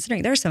also worth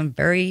considering there are some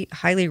very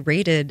highly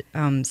rated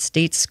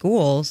state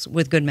schools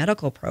with good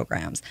medical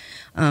programs.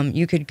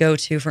 You could go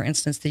to, for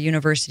instance, the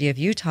University of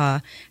Utah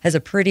has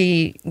a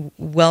pretty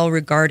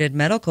well-regarded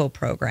medical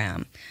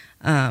program.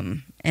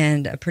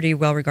 And a pretty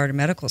well-regarded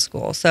medical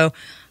school. So,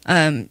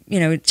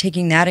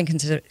 taking that in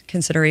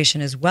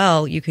consideration as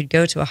well, you could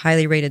go to a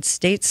highly rated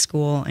state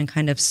school and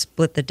kind of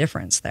split the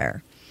difference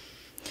there.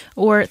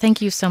 Or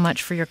thank you so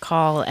much for your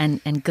call,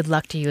 and good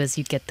luck to you as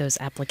you get those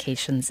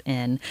applications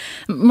in.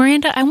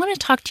 Miranda, I want to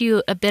talk to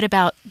you a bit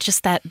about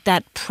just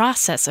that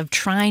process of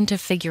trying to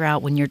figure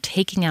out when you're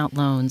taking out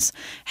loans,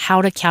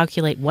 how to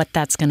calculate what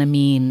that's going to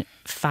mean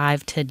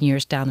 5-10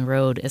 years down the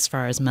road as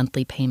far as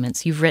monthly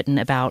payments. You've written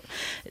about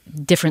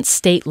different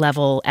state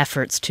level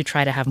efforts to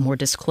try to have more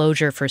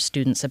disclosure for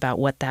students about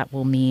what that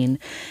will mean.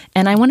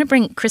 And I want to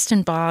bring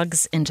Kristen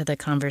Boggs into the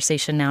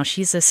conversation now.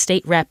 She's a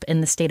state rep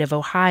in the state of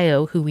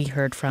Ohio who we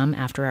heard from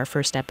after our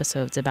first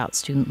episodes about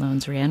student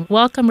loans ran.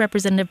 Welcome,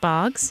 Representative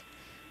Boggs.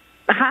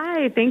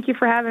 Hi, thank you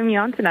for having me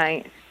on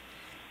tonight.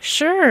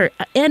 Sure.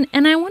 And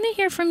I want to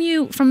hear from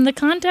you from the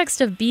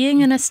context of being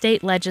in a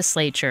state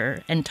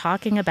legislature and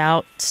talking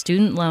about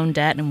student loan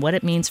debt and what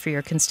it means for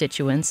your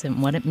constituents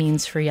and what it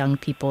means for young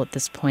people at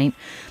this point.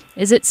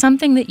 Is it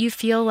something that you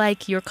feel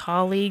like your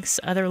colleagues,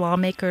 other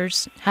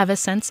lawmakers, have a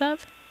sense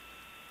of?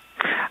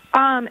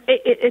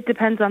 It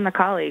depends on the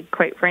colleague,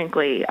 quite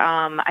frankly.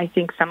 I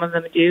think some of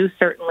them do.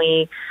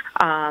 Certainly,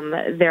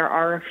 there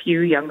are a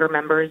few younger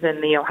members in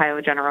the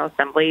Ohio General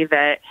Assembly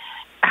that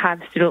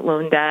have student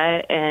loan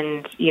debt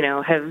and,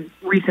 have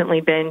recently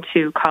been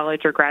to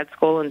college or grad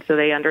school, and so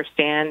they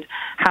understand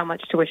how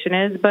much tuition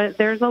is. But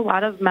there's a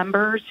lot of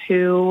members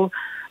who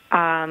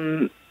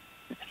aren't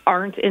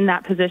in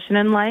that position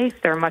in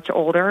life. They're much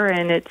older,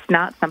 and it's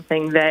not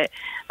something that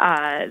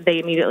they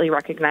immediately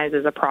recognize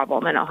as a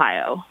problem in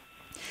Ohio.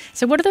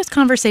 So what are those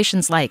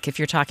conversations like if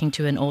you're talking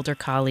to an older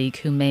colleague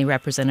who may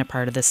represent a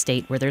part of the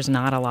state where there's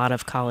not a lot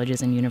of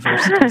colleges and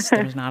universities,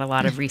 there's not a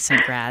lot of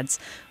recent grads?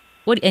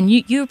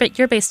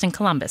 You're based in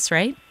Columbus,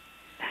 right?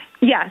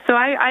 Yeah, so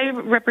I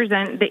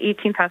represent the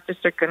 18th House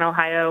District in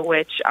Ohio,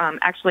 which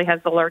actually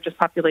has the largest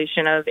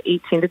population of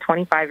 18 to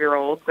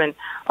 25-year-olds. And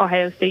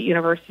Ohio State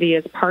University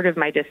is part of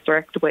my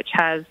district, which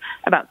has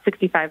about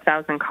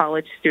 65,000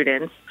 college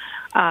students.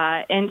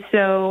 And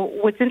so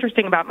what's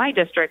interesting about my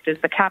district is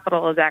the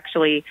Capitol is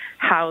actually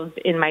housed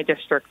in my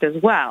district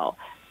as well.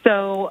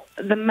 So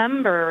the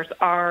members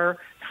are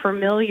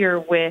familiar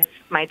with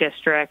my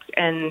district,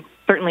 and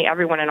certainly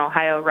everyone in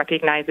Ohio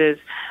recognizes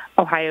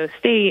Ohio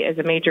State as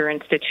a major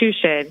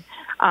institution.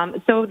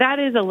 So that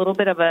is a little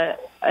bit of a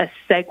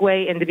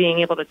segue into being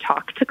able to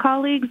talk to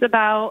colleagues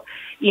about,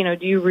 do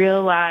you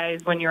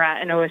realize when you're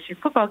at an OSU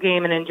football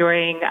game and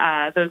enjoying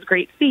those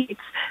great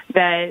seats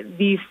that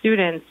these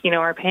students,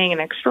 are paying an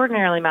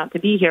extraordinary amount to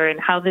be here, and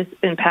how this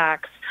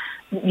impacts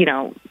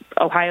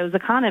Ohio's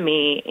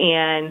economy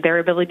and their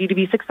ability to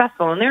be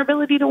successful and their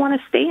ability to want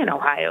to stay in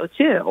Ohio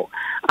too.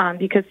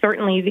 Because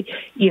certainly,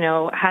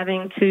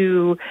 having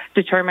to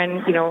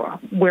determine,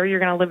 where you're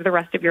going to live the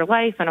rest of your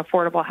life and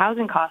affordable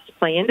housing costs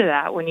play into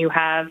that when you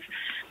have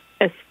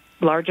a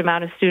large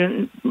amount of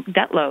student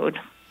debt load.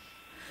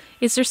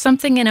 Is there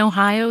something in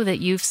Ohio that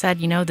you've said,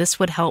 this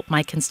would help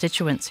my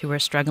constituents who are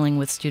struggling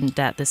with student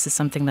debt? This is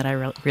something that I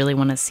really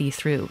want to see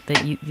through,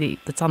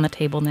 that's on the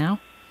table now?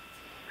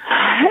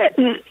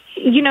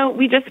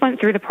 We just went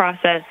through the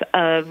process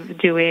of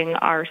doing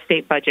our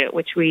state budget,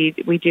 which we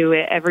do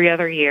it every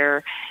other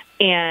year.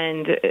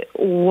 And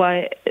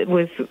what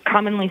was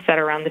commonly said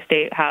around the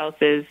State House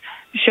is,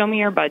 show me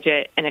your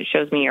budget and it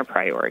shows me your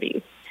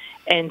priorities.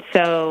 And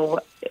so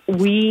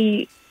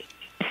we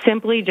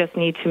simply just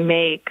need to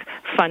make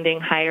funding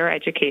higher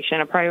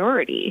education a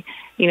priority.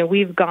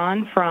 We've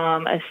gone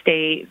from a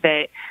state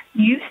that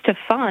used to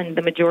fund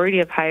the majority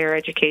of higher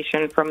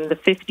education from the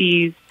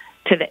 50s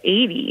to the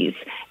 80s.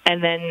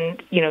 And then,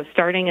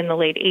 starting in the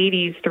late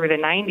 80s through the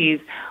 90s,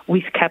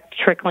 we've kept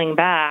trickling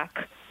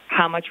back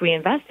how much we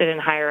invested in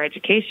higher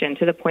education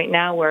to the point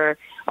now where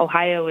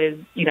Ohio is,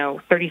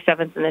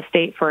 37th in the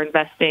state for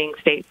investing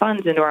state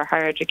funds into our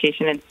higher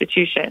education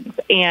institutions.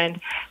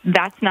 And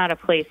that's not a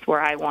place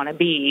where I want to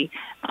be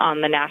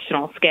on the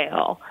national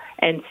scale.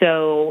 And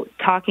so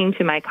talking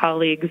to my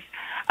colleagues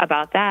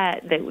about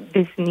that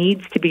this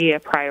needs to be a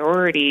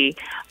priority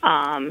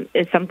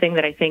is something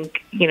that I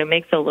think,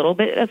 makes a little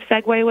bit of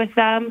segue with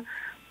them.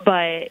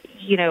 But,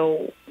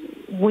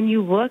 when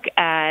you look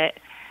at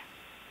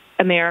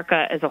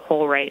America as a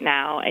whole right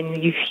now,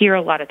 and you hear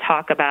a lot of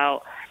talk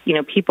about,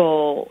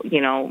 people,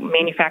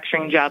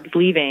 manufacturing jobs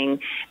leaving,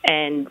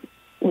 and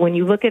when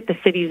you look at the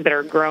cities that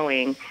are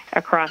growing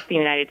across the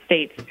United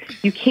States,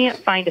 you can't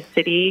find a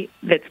city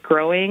that's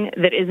growing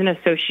that isn't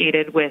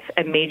associated with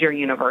a major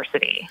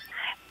university.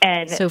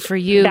 And so for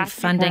you,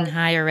 funding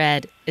higher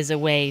ed is a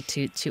way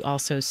to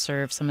also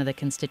serve some of the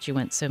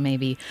constituents, so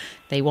maybe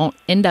they won't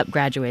end up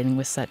graduating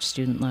with such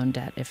student loan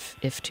debt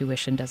if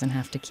tuition doesn't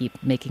have to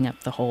keep making up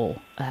the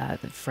hole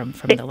from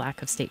the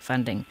lack of state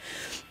funding.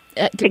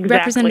 Exactly.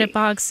 Representative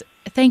Boggs,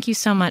 thank you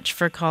so much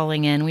for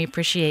calling in. We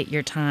appreciate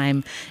your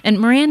time.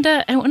 And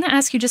Miranda, I want to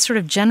ask you just sort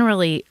of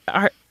generally,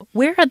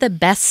 where are the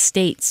best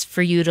states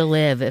for you to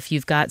live if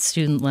you've got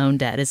student loan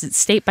debt? Is it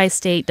state by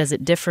state? Does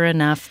it differ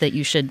enough that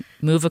you should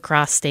move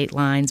across state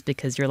lines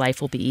because your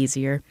life will be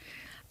easier?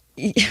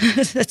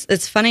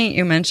 It's funny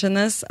you mention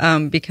this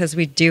because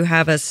we do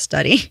have a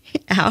study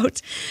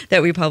out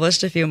that we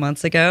published a few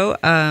months ago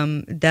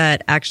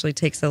that actually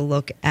takes a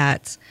look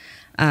at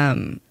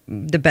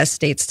the best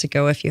states to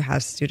go if you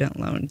have student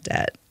loan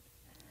debt.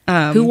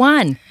 Who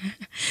won?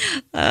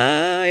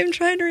 I'm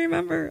trying to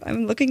remember.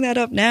 I'm looking that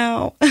up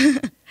now.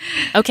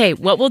 Okay,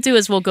 what we'll do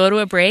is we'll go to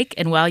a break,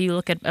 and while you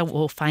look at,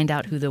 we'll find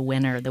out who the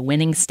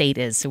winning state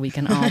is, so we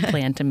can all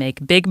plan to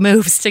make big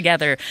moves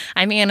together.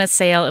 I'm Anna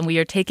Sale, and we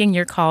are taking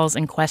your calls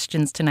and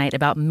questions tonight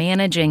about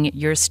managing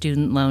your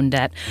student loan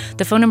debt.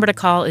 The phone number to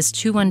call is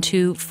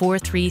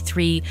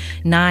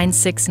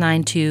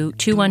 212-433-9692,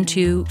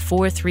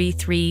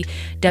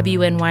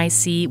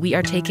 212-433-WNYC. We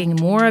are taking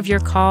more of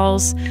your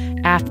calls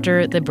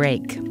after the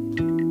break.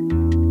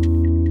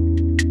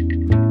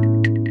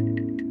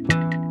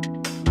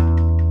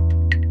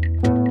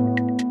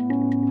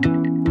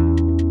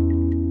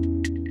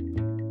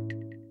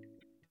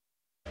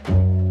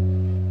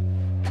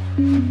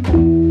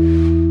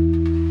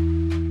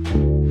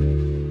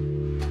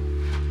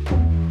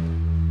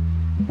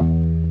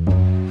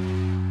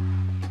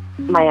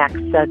 My ex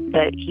said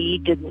that he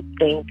didn't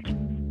think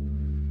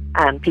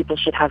people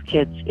should have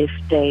kids if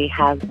they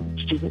have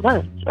student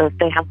loans or if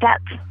they have debt,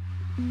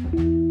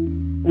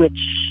 which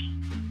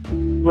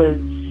was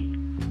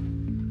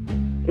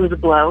a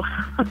blow,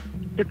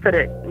 to put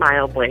it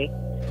mildly.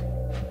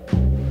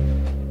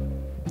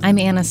 I'm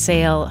Anna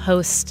Sale,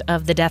 host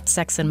of the Death,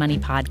 Sex, and Money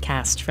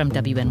podcast from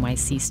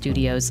WNYC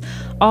Studios.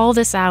 All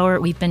this hour,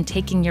 we've been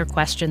taking your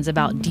questions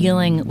about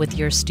dealing with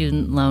your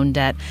student loan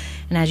debt.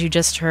 And as you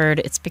just heard,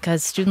 it's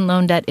because student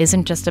loan debt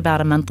isn't just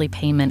about a monthly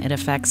payment. It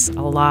affects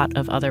a lot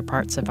of other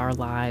parts of our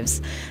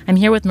lives. I'm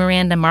here with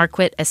Miranda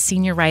Marquit, a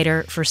senior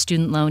writer for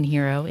Student Loan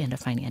Hero and a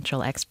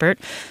financial expert.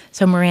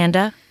 So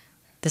Miranda,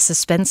 the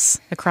suspense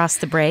across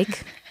the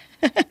break,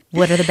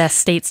 what are the best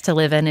states to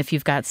live in if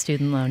you've got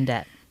student loan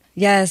debt?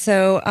 Yeah,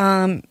 so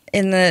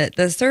in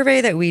the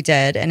survey that we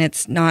did, and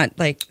it's not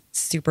like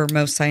super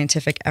most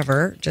scientific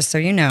ever, just so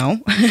you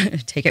know,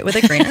 take it with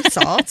a grain of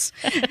salt.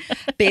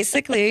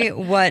 Basically,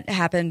 what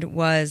happened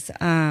was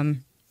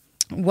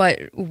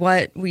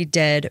what we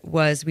did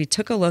was we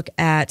took a look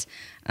at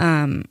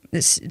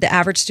the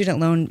average student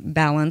loan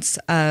balance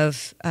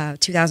of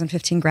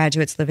 2015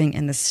 graduates living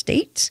in the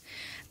state,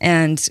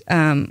 and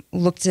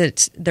looked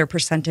at their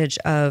percentage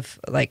of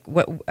like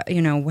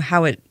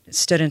how it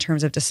stood in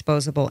terms of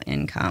disposable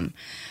income.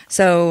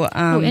 So,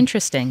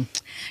 interesting.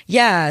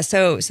 Yeah.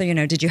 So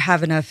did you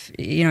have enough?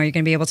 You're going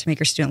to be able to make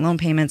your student loan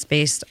payments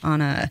based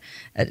on a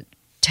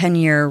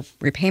 10-year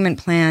repayment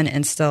plan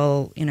and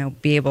still,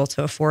 be able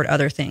to afford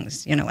other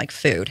things, like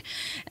food.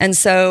 And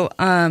so,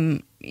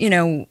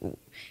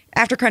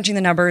 after crunching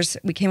the numbers,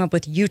 we came up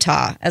with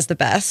Utah as the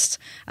best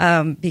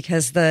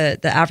because the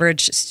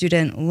average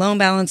student loan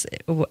balance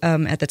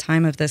at the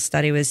time of this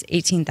study was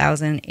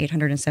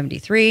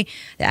 $18,873.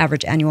 The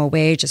average annual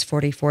wage is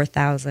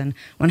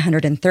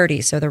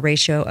 $44,130. So the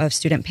ratio of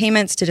student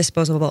payments to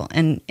disposable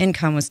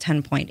income was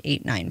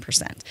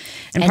 10.89%.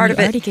 And part of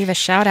it already gave a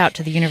shout out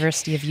to the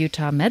University of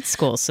Utah Med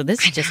School. So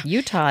this is just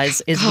Utah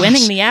is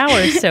winning the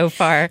hours so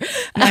far.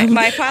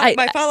 My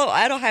fellow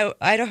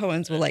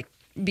Idahoans will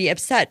be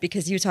upset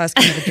because Utah is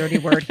kind of a dirty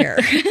word here.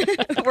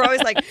 We're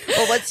always like,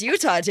 well, what's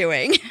Utah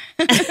doing?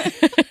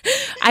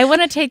 I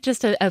want to take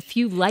just a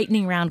few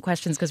lightning round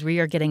questions because we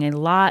are getting a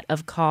lot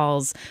of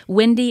calls.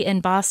 Wendy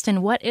in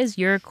Boston, what is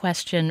your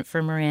question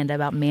for Miranda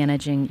about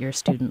managing your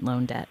student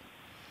loan debt?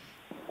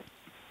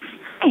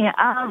 Hey,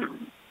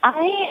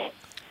 I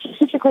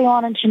specifically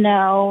wanted to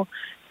know,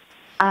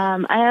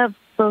 I have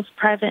both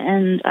private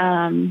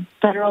and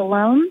federal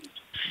loans,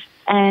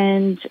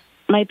 and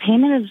my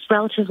payment is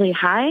relatively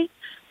high,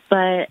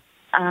 but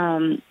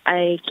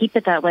I keep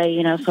it that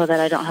way, so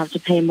that I don't have to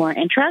pay more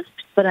interest.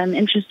 But I'm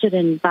interested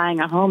in buying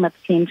a home at the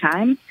same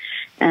time,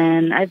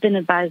 and I've been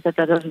advised that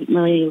doesn't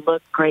really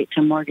look great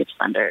to mortgage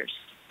lenders.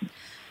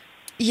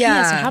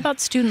 Yeah. So how about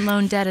student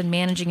loan debt and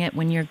managing it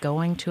when you're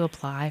going to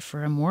apply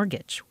for a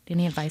mortgage?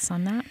 Any advice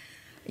on that?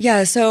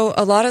 Yeah, so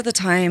a lot of the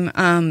time,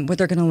 what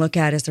they're going to look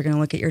at is they're going to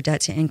look at your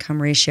debt to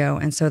income ratio.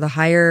 And so the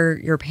higher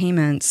your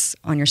payments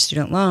on your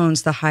student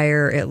loans, the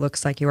higher it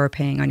looks like you are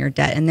paying on your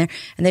debt. And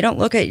they don't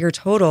look at your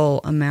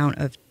total amount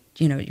of,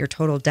 your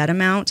total debt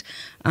amount.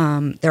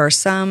 There are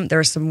some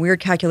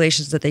weird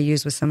calculations that they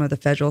use with some of the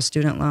federal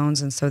student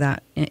loans. And so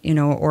that,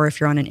 or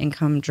if you're on an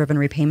income driven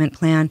repayment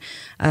plan,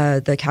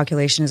 the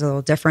calculation is a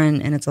little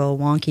different and it's a little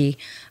wonky.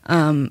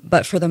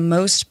 But for the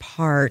most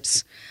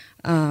part,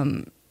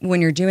 when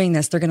you're doing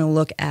this, they're going to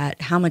look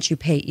at how much you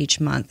pay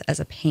each month as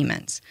a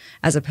payment,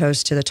 as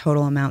opposed to the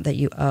total amount that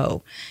you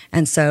owe.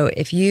 And so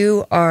if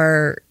you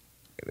have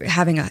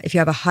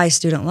a high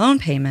student loan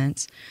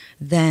payment,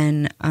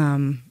 then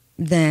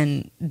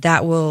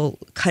that will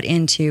cut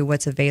into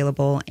what's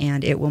available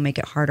and it will make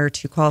it harder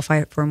to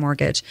qualify for a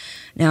mortgage.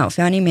 Now,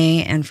 Fannie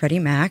Mae and Freddie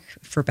Mac,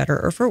 for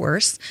better or for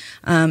worse,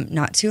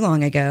 not too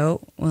long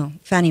ago, well,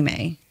 Fannie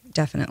Mae,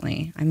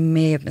 definitely. I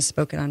may have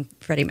misspoken on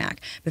Freddie Mac.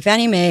 But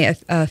Fannie Mae,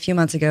 a few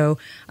months ago,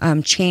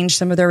 changed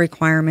some of their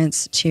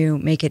requirements to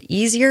make it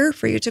easier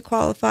for you to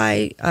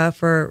qualify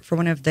for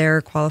one of their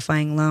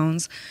qualifying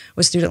loans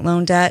with student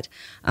loan debt.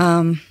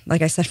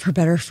 Like I said, for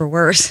better or for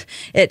worse,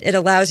 it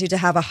allows you to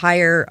have a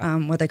higher,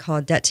 what they call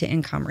a debt to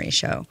income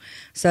ratio.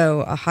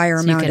 So a higher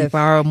amount you can of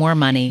borrow more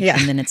money, yeah.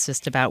 And then it's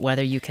just about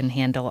whether you can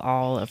handle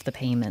all of the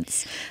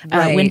payments.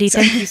 Right. Wendy,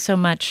 thank you so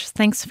much.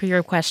 Thanks for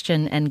your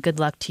question and good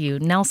luck to you.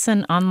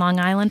 Nelson on Long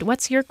Island,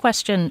 what's your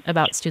question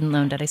about student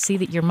loan debt? I see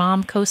that your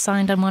mom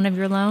co-signed on one of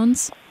your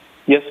loans.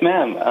 Yes,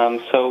 ma'am.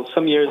 So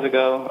some years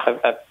ago,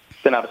 I've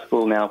been out of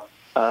school now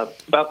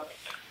about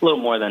a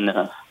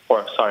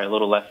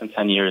little less than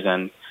 10 years,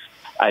 and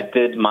I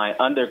did my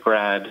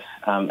undergrad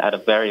in a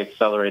very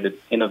accelerated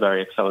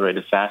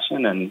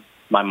fashion, and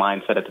my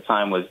mindset at the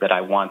time was that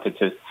I wanted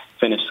to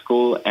finish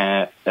school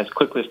as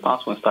quickly as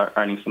possible and start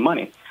earning some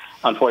money.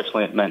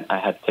 Unfortunately, it meant I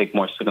had to take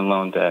more student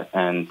loan debt,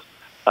 and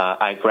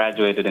I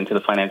graduated into the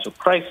financial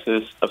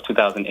crisis of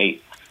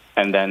 2008,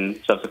 and then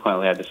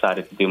subsequently I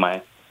decided to do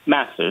my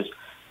master's.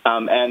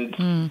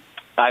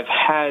 I've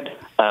had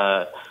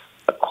I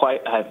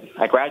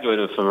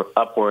graduated for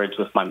upwards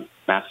with my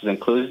master's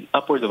included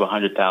upwards of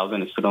 $100,000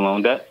 in student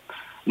loan debt.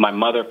 My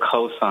mother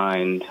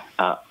co-signed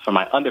for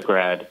my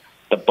undergrad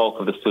the bulk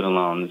of the student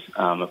loans.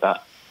 I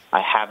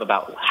have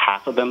about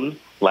half of them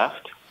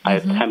left. I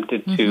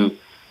attempted to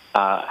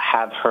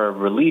have her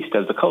released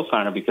as the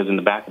co-signer because in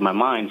the back of my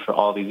mind for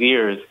all these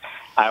years,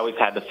 I always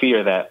had the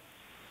fear that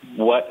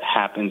what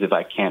happens if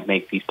I can't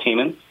make these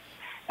payments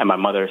and my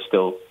mother is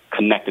still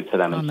connected to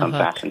them in some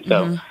fashion.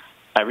 So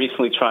I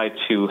recently tried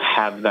to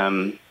have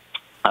them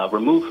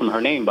removed from her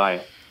name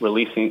by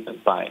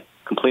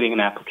completing an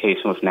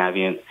application with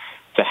Navient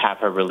to have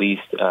her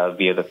released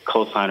via the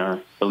co-signer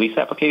release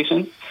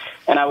application.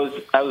 And I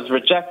was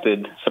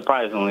rejected,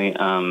 surprisingly,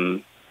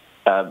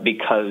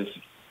 because,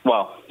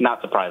 well,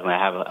 not surprisingly, I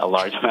have a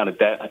large amount of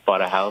debt. I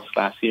bought a house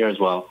last year as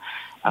well.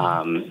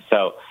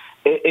 So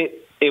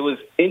it was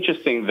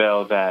interesting,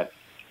 though, that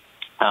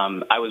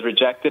I was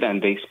rejected,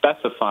 and they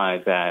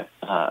specified that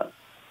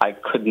I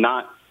could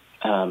not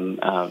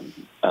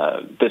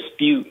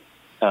dispute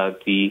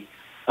the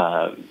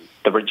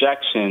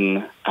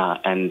rejection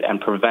and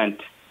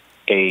prevent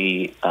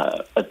a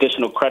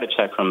additional credit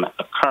check from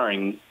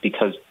occurring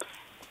because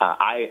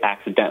I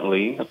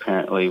accidentally,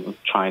 apparently, was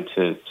trying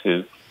to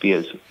be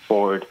as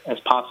forward as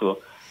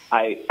possible.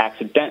 I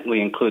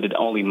accidentally included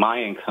only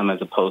my income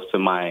as opposed to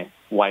my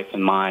wife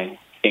and my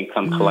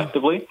income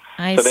collectively.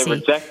 I so see. They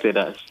rejected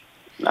us.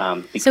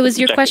 So is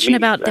your question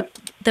about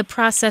the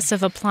process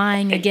of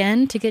applying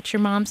again to get your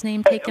mom's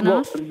name taken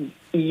off?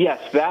 Yes,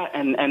 that,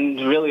 and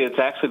really it's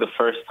actually the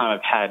first time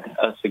I've had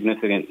a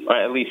significant, or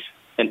at least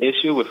an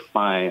issue with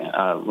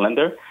my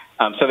lender.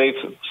 So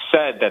they've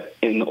said that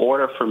in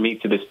order for me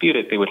to dispute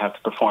it, they would have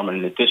to perform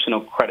an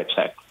additional credit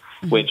check,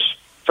 which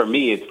for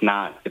me, it's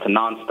a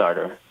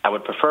non-starter. I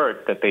would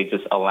prefer that they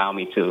just allow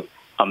me to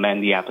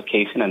amend the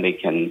application and they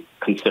can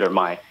consider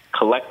my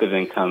collective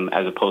income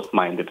as opposed to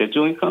my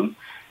individual income.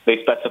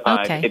 They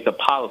specified it's a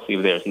policy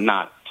of theirs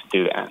not to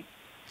do that.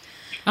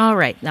 All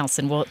right,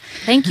 Nelson. Well,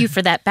 thank you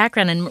for that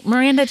background. And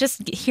Miranda,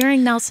 just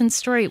hearing Nelson's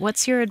story,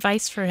 what's your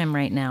advice for him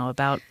right now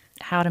about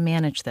how to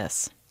manage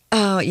this?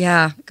 Oh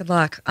yeah, good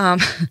luck.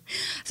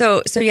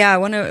 So yeah,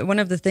 one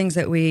of the things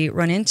that we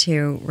run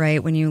into,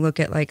 right, when you look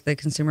at like the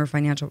Consumer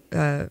Financial,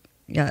 the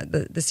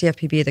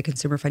CFPB, the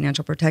Consumer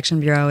Financial Protection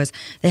Bureau, is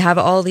they have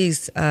all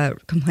these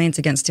complaints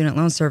against student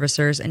loan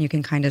servicers, and you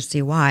can kind of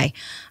see why,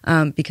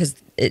 because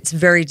it's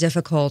very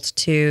difficult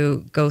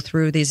to go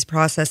through these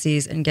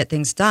processes and get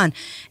things done,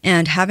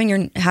 and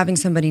having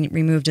somebody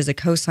removed as a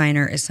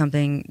cosigner is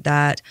something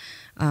that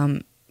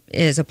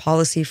is a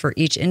policy for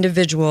each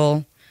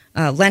individual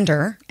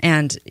lender,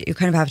 and you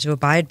kind of have to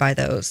abide by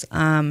those.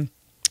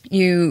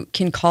 You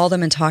can call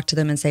them and talk to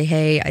them and say,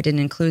 hey, I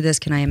didn't include this.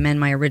 Can I amend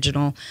my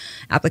original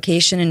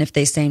application? And if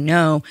they say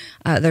no,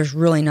 there's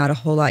really not a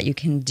whole lot you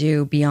can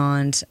do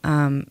beyond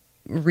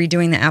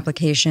redoing the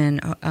application,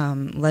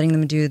 letting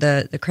them do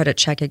the credit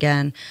check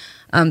again.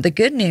 The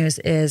good news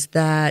is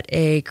that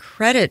a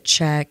credit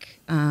check,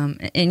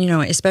 and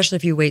especially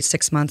if you wait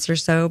 6 months or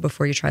so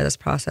before you try this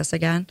process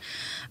again,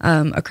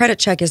 a credit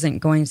check isn't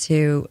going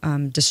to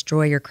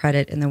destroy your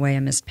credit in the way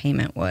a missed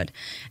payment would.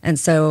 And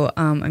so,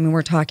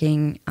 we're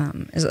talking,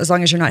 as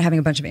long as you're not having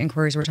a bunch of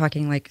inquiries, we're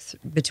talking like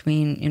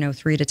between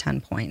 3 to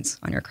 10 points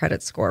on your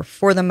credit score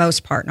for the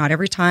most part. Not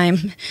every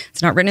time,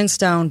 it's not written in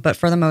stone, but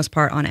for the most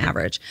part on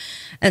average.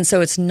 And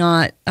so it's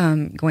not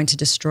going to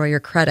destroy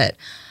your credit.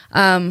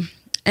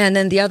 And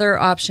then the other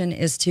option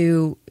is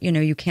to,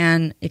 you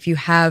can, if you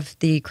have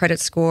the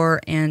credit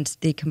score and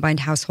the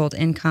combined household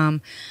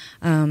income,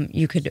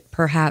 you could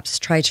perhaps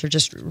try to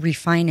just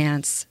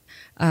refinance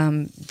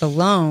the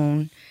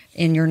loan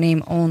in your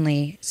name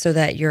only so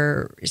that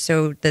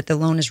the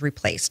loan is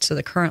replaced. So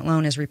the current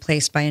loan is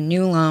replaced by a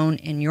new loan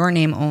in your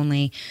name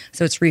only,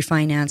 so it's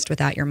refinanced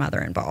without your mother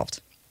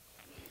involved.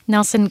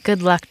 Nelson,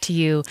 good luck to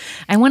you.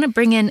 I want to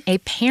bring in a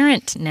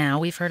parent now.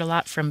 We've heard a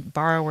lot from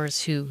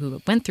borrowers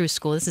who went through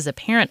school. This is a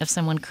parent of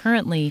someone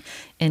currently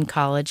in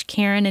college.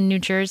 Karen in New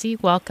Jersey,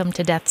 welcome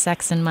to Death,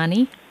 Sex, and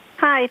Money.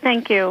 Hi,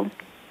 thank you.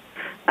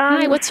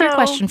 Hi, what's your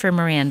question for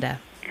Miranda?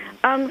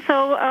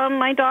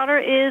 My daughter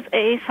is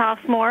a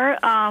sophomore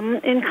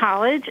in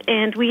college,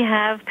 and we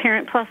have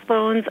Parent Plus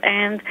loans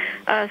and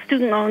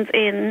student loans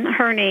in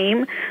her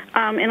name.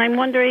 And I'm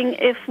wondering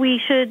if we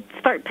should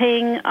start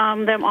paying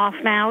them off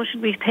now.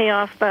 Should we pay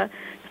off the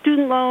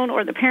student loan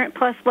or the Parent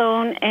Plus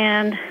loan?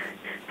 And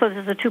so this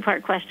is a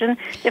two-part question.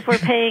 If we're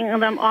paying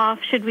them off,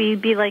 should we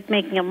be like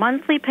making a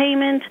monthly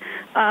payment?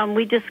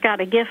 We just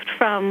got a gift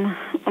from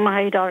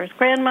my daughter's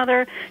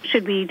grandmother.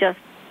 Should we just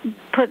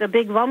put a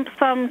big lump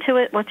sum to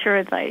it? What's your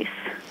advice?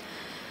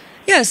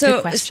 Yeah, so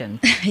good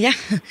question. Yeah,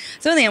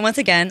 so once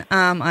again,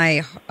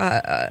 I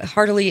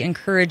heartily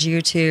encourage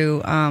you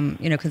to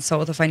consult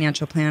with a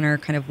financial planner,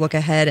 kind of look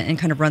ahead and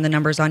kind of run the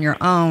numbers on your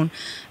own.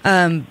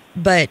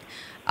 But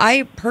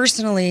I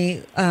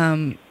personally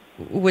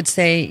would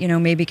say,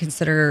 maybe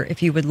consider,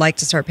 if you would like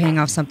to start paying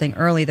off something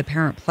early, the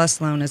Parent Plus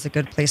loan is a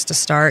good place to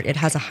start. It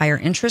has a higher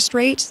interest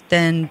rate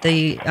than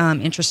the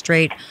interest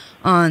rate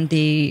on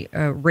the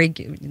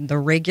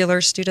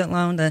regular student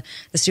loan, the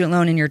student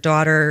loan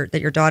that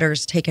your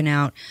daughter's taken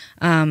out.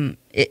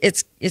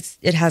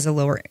 It has a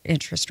lower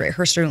interest rate.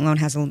 Her student loan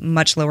has a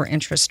much lower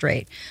interest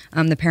rate.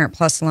 The Parent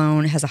Plus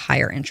loan has a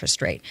higher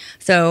interest rate.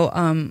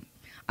 So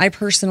I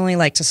personally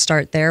like to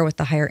start there with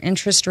the higher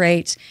interest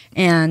rate,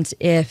 and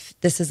if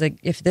this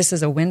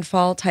is a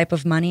windfall type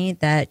of money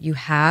that you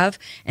have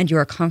and you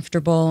are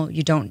comfortable,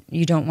 you don't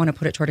want to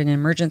put it toward an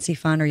emergency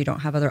fund, or you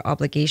don't have other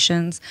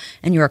obligations,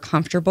 and you are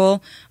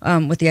comfortable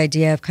with the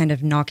idea of kind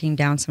of knocking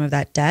down some of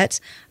that debt,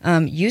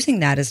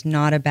 using that is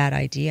not a bad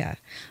idea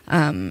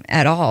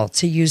at all.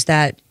 To use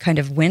that kind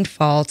of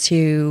windfall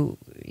to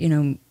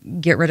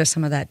get rid of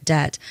some of that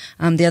debt.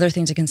 The other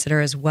thing to consider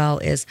as well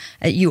is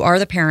you are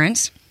the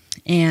parent.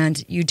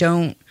 And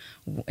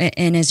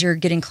as you're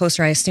getting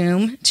closer, I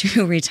assume,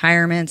 to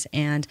retirement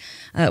and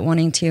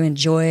wanting to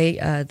enjoy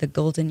the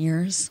golden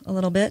years a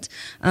little bit,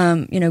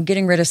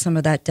 getting rid of some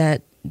of that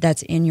debt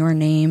that's in your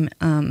name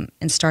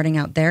and starting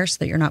out there so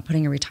that you're not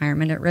putting your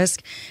retirement at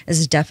risk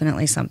is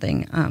definitely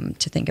something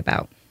to think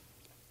about.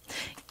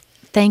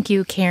 Thank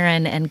you,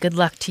 Karen, and good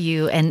luck to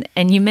you. And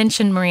you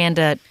mentioned,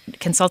 Miranda,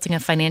 consulting a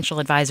financial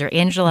advisor.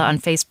 Angela on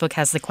Facebook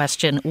has the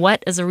question,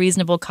 what is a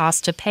reasonable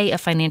cost to pay a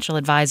financial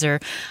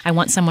advisor? I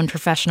want someone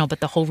professional, but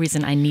the whole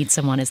reason I need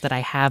someone is that I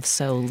have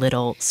so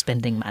little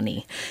spending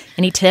money.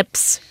 Any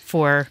tips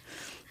for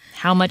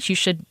how much you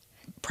should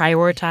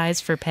prioritize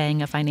for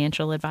paying a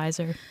financial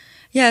advisor?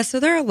 Yeah, so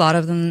there are a lot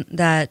of them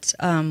that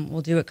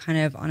will do it kind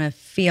of on a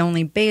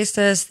fee-only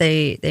basis.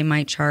 They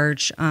might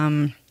charge,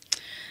 per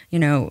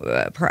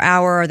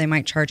hour, or they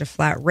might charge a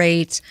flat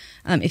rate.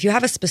 If you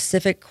have a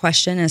specific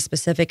question, a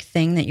specific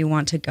thing that you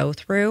want to go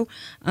through,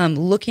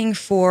 looking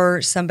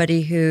for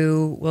somebody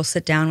who will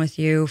sit down with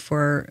you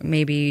for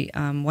maybe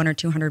 $100 or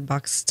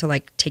 $200 to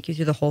like take you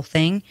through the whole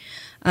thing,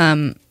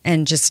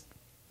 and just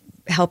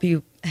help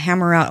you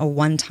hammer out a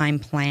one-time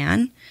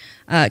plan.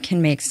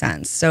 Can make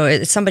sense. So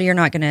it's somebody you're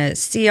not going to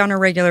see on a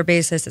regular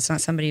basis. It's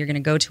not somebody you're going to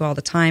go to all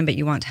the time, but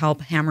you want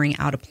help hammering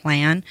out a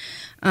plan.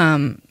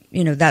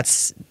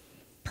 That's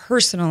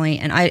personally,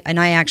 and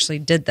I actually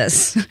did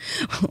this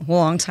a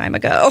long time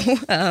ago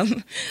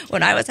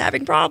when I was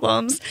having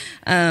problems.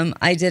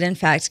 I did, in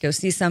fact, go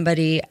see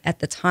somebody. At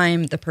the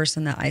time, the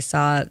person that I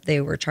saw, they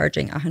were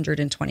charging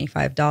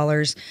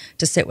 $125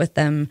 to sit with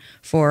them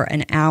for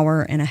an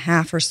hour and a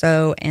half or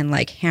so and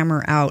like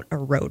hammer out a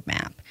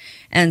roadmap.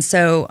 And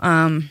so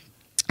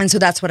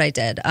that's what I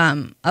did.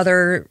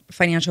 Other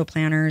financial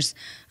planners,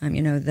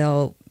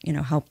 they'll,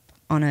 help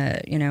on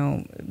a,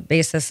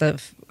 basis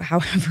of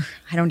however,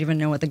 I don't even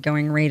know what the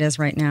going rate is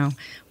right now.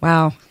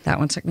 Wow, that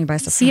one took me by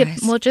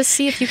surprise. Just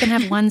see if you can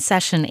have one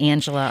session,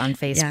 Angela, on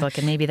Facebook,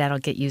 and maybe that'll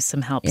get you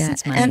some help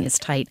since money is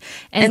tight.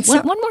 And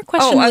one more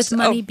question with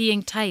money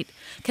being tight,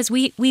 because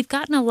we've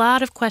gotten a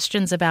lot of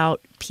questions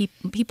about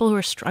people who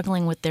are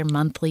struggling with their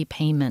monthly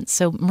payments.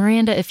 So,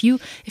 Miranda, if you're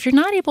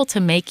not able to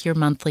make your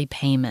monthly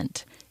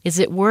payment, is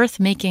it worth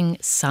making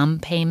some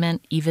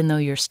payment even though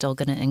you're still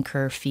going to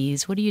incur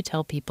fees? What do you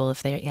tell people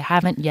if they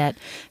haven't yet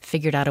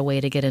figured out a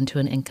way to get into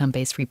an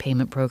income-based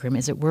repayment program?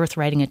 Is it worth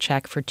writing a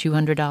check for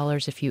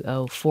 $200 if you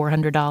owe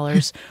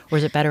 $400, or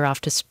is it better off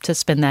to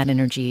spend that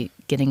energy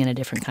getting in a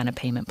different kind of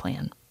payment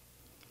plan?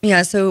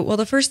 Yeah, so,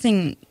 the first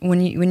thing, when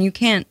you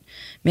can't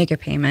make a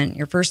payment,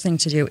 your first thing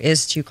to do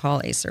is to call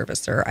a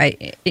servicer.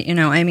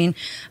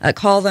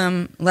 Call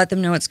them, let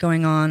them know what's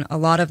going on. A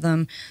lot of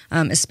them,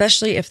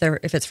 especially if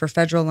it's for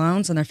federal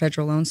loans and they're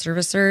federal loan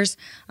servicers,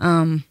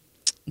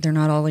 they're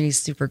not always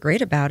super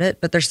great about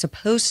it, but they're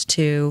supposed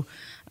to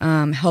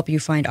help you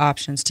find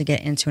options to get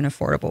into an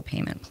affordable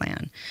payment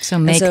plan. So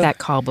make that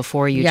call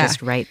before you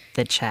just write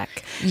the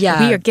check.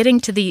 Yeah. We are getting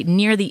to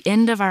near the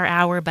end of our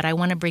hour, but I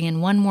want to bring in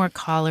one more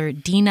caller.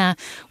 Dina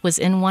was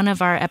in one of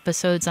our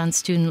episodes on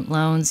student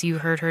loans. You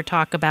heard her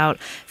talk about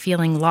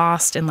feeling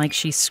lost and like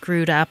she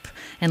screwed up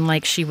and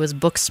like she was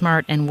book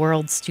smart and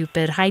world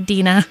stupid. Hi,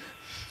 Dina.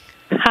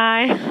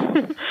 Hi.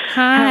 Hi.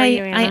 How are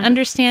you, Anna? I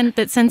understand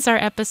that since our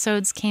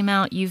episodes came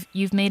out,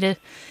 you've made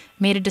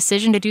a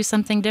decision to do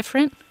something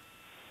different?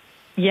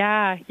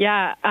 Yeah.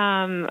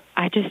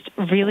 I just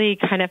really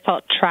kind of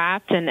felt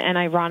trapped, and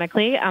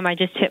ironically, I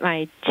just hit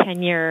my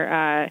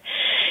 10-year,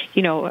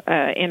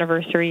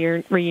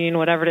 anniversary reunion,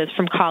 whatever it is,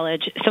 from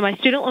college. So my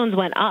student loans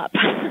went up,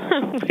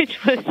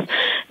 which was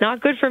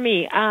not good for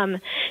me.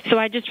 So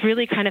I just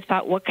really kind of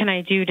thought, what can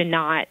I do to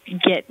not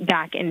get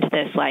back into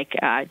this,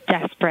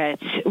 desperate,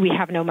 we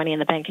have no money in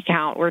the bank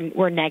account,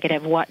 we're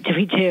negative, what do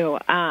we do?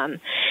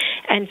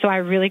 And so I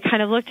really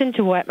kind of looked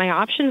into what my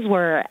options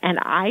were, and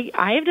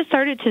I have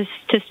decided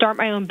to start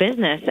my own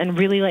business and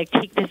really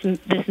take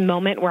this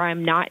moment where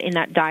I'm not in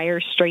that dire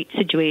straight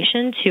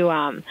situation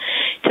to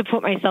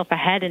put myself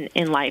ahead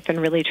in life and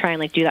really try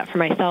and do that for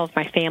myself,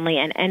 my family,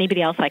 and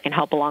anybody else I can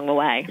help along the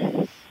way.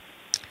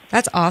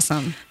 That's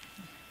awesome.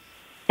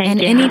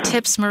 And any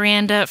tips,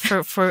 Miranda,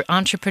 for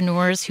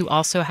entrepreneurs who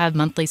also have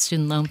monthly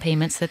student loan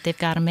payments that they've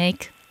got to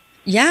make?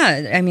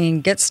 Yeah,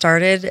 get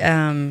started.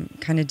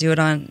 Kind of do it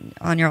on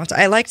your own.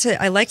 I like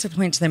to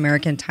point to the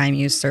American Time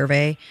Use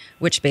Survey,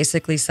 which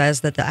basically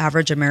says that the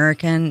average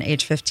American,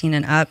 age 15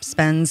 and up,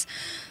 spends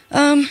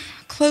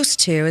close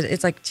to,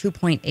 it's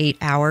 2.8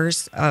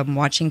 hours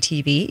watching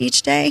TV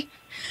each day.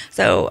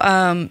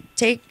 So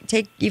take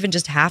even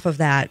just half of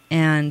that,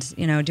 and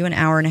do an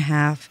hour and a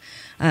half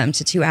to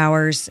 2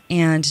 hours,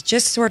 and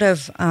just sort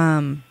of.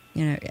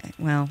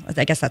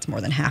 I guess that's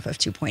more than half of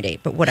 2.8,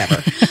 but whatever.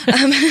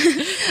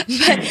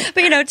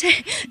 But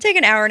take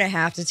an hour and a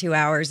half to 2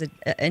 hours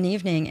an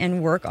evening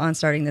and work on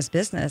starting this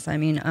business.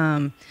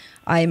 I'm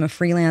a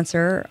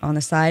freelancer on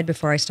the side.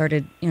 Before I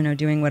started,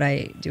 doing what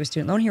I do with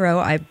Student Loan Hero,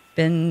 I've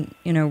been,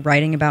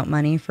 writing about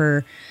money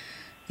for,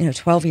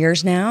 12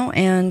 years now.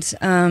 And,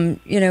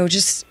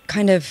 just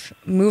kind of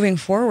moving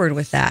forward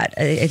with that.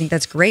 I think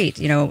that's great,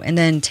 and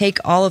then take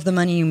all of the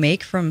money you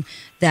make from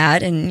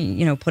that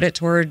and, put it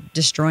toward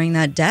destroying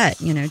that debt,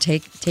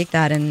 take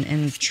that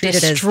and treat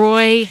it as...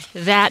 Destroy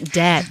that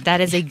debt.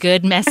 That is a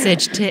good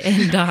message to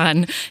end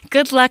on.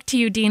 Good luck to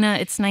you, Dina.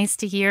 It's nice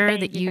to hear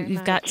that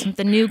you've got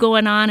something new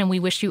going on, and we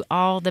wish you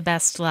all the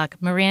best luck.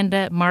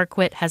 Miranda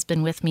Marquit has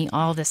been with me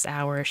all this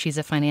hour. She's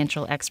a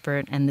financial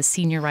expert and the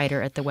senior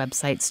writer at the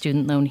website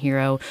Student Loan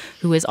Hero,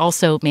 who is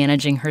also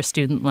managing her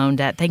student loan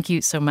debt. Thank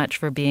you so much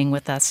for being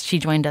with us. She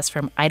joined us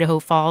from Idaho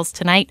Falls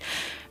tonight.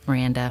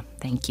 Miranda,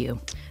 thank you.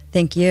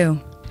 Thank you.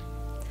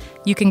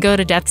 You can go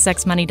to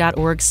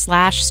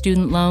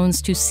deathsexmoney.org/student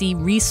loans to see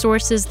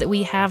resources that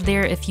we have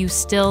there if you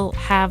still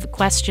have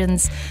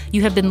questions.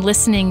 You have been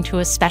listening to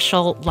a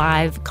special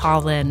live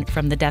call-in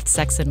from the Death,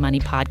 Sex, and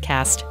Money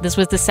podcast. This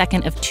was the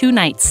second of 2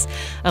 nights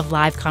of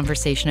live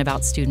conversation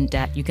about student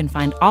debt. You can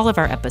find all of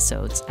our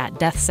episodes at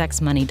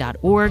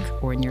deathsexmoney.org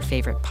or in your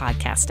favorite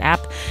podcast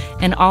app.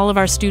 And all of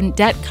our student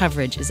debt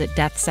coverage is at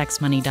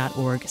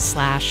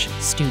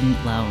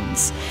deathsexmoney.org/student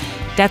loans.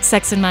 Death,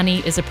 Sex, and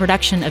Money is a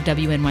production of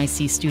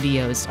WNYC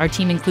Studios. Our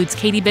team includes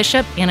Katie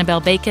Bishop, Annabelle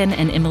Bacon,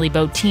 and Emily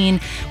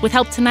Botein, with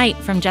help tonight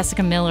from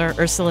Jessica Miller,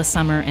 Ursula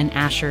Summer, and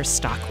Asher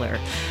Stockler.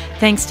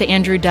 Thanks to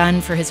Andrew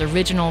Dunn for his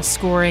original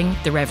scoring.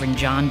 The Reverend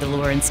John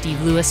DeLore and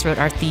Steve Lewis wrote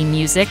our theme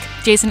music.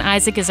 Jason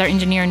Isaac is our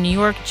engineer in New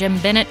York. Jim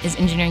Bennett is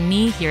engineering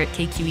me here at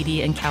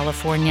KQED in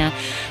California.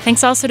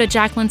 Thanks also to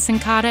Jacqueline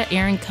Sincata,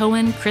 Aaron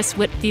Cohen, Chris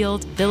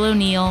Whitfield, Bill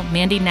O'Neill,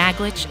 Mandy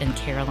Naglich, and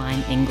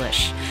Caroline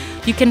English.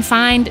 You can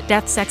find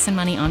Death, Sex, and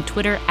Money on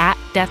Twitter at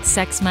Death,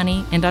 Sex,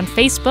 Money, and on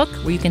Facebook,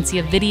 where you can see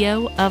a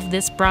video of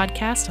this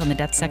broadcast on the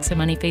Death, Sex, and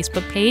Money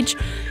Facebook page.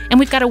 And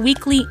we've got a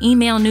weekly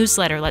email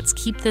newsletter. Let's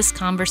keep this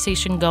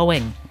conversation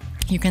going.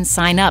 You can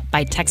sign up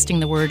by texting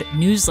the word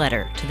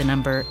newsletter to the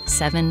number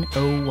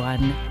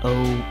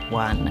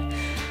 70101.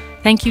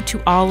 Thank you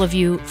to all of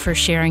you for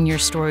sharing your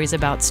stories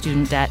about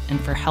student debt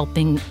and for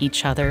helping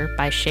each other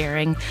by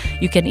sharing.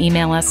 You can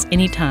email us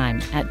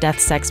anytime at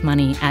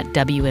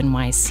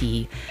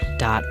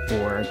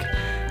deathsexmoney@wnyc.org.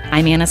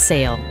 I'm Anna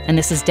Sale, and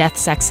this is Death,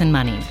 Sex, and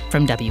Money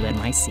from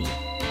WNYC.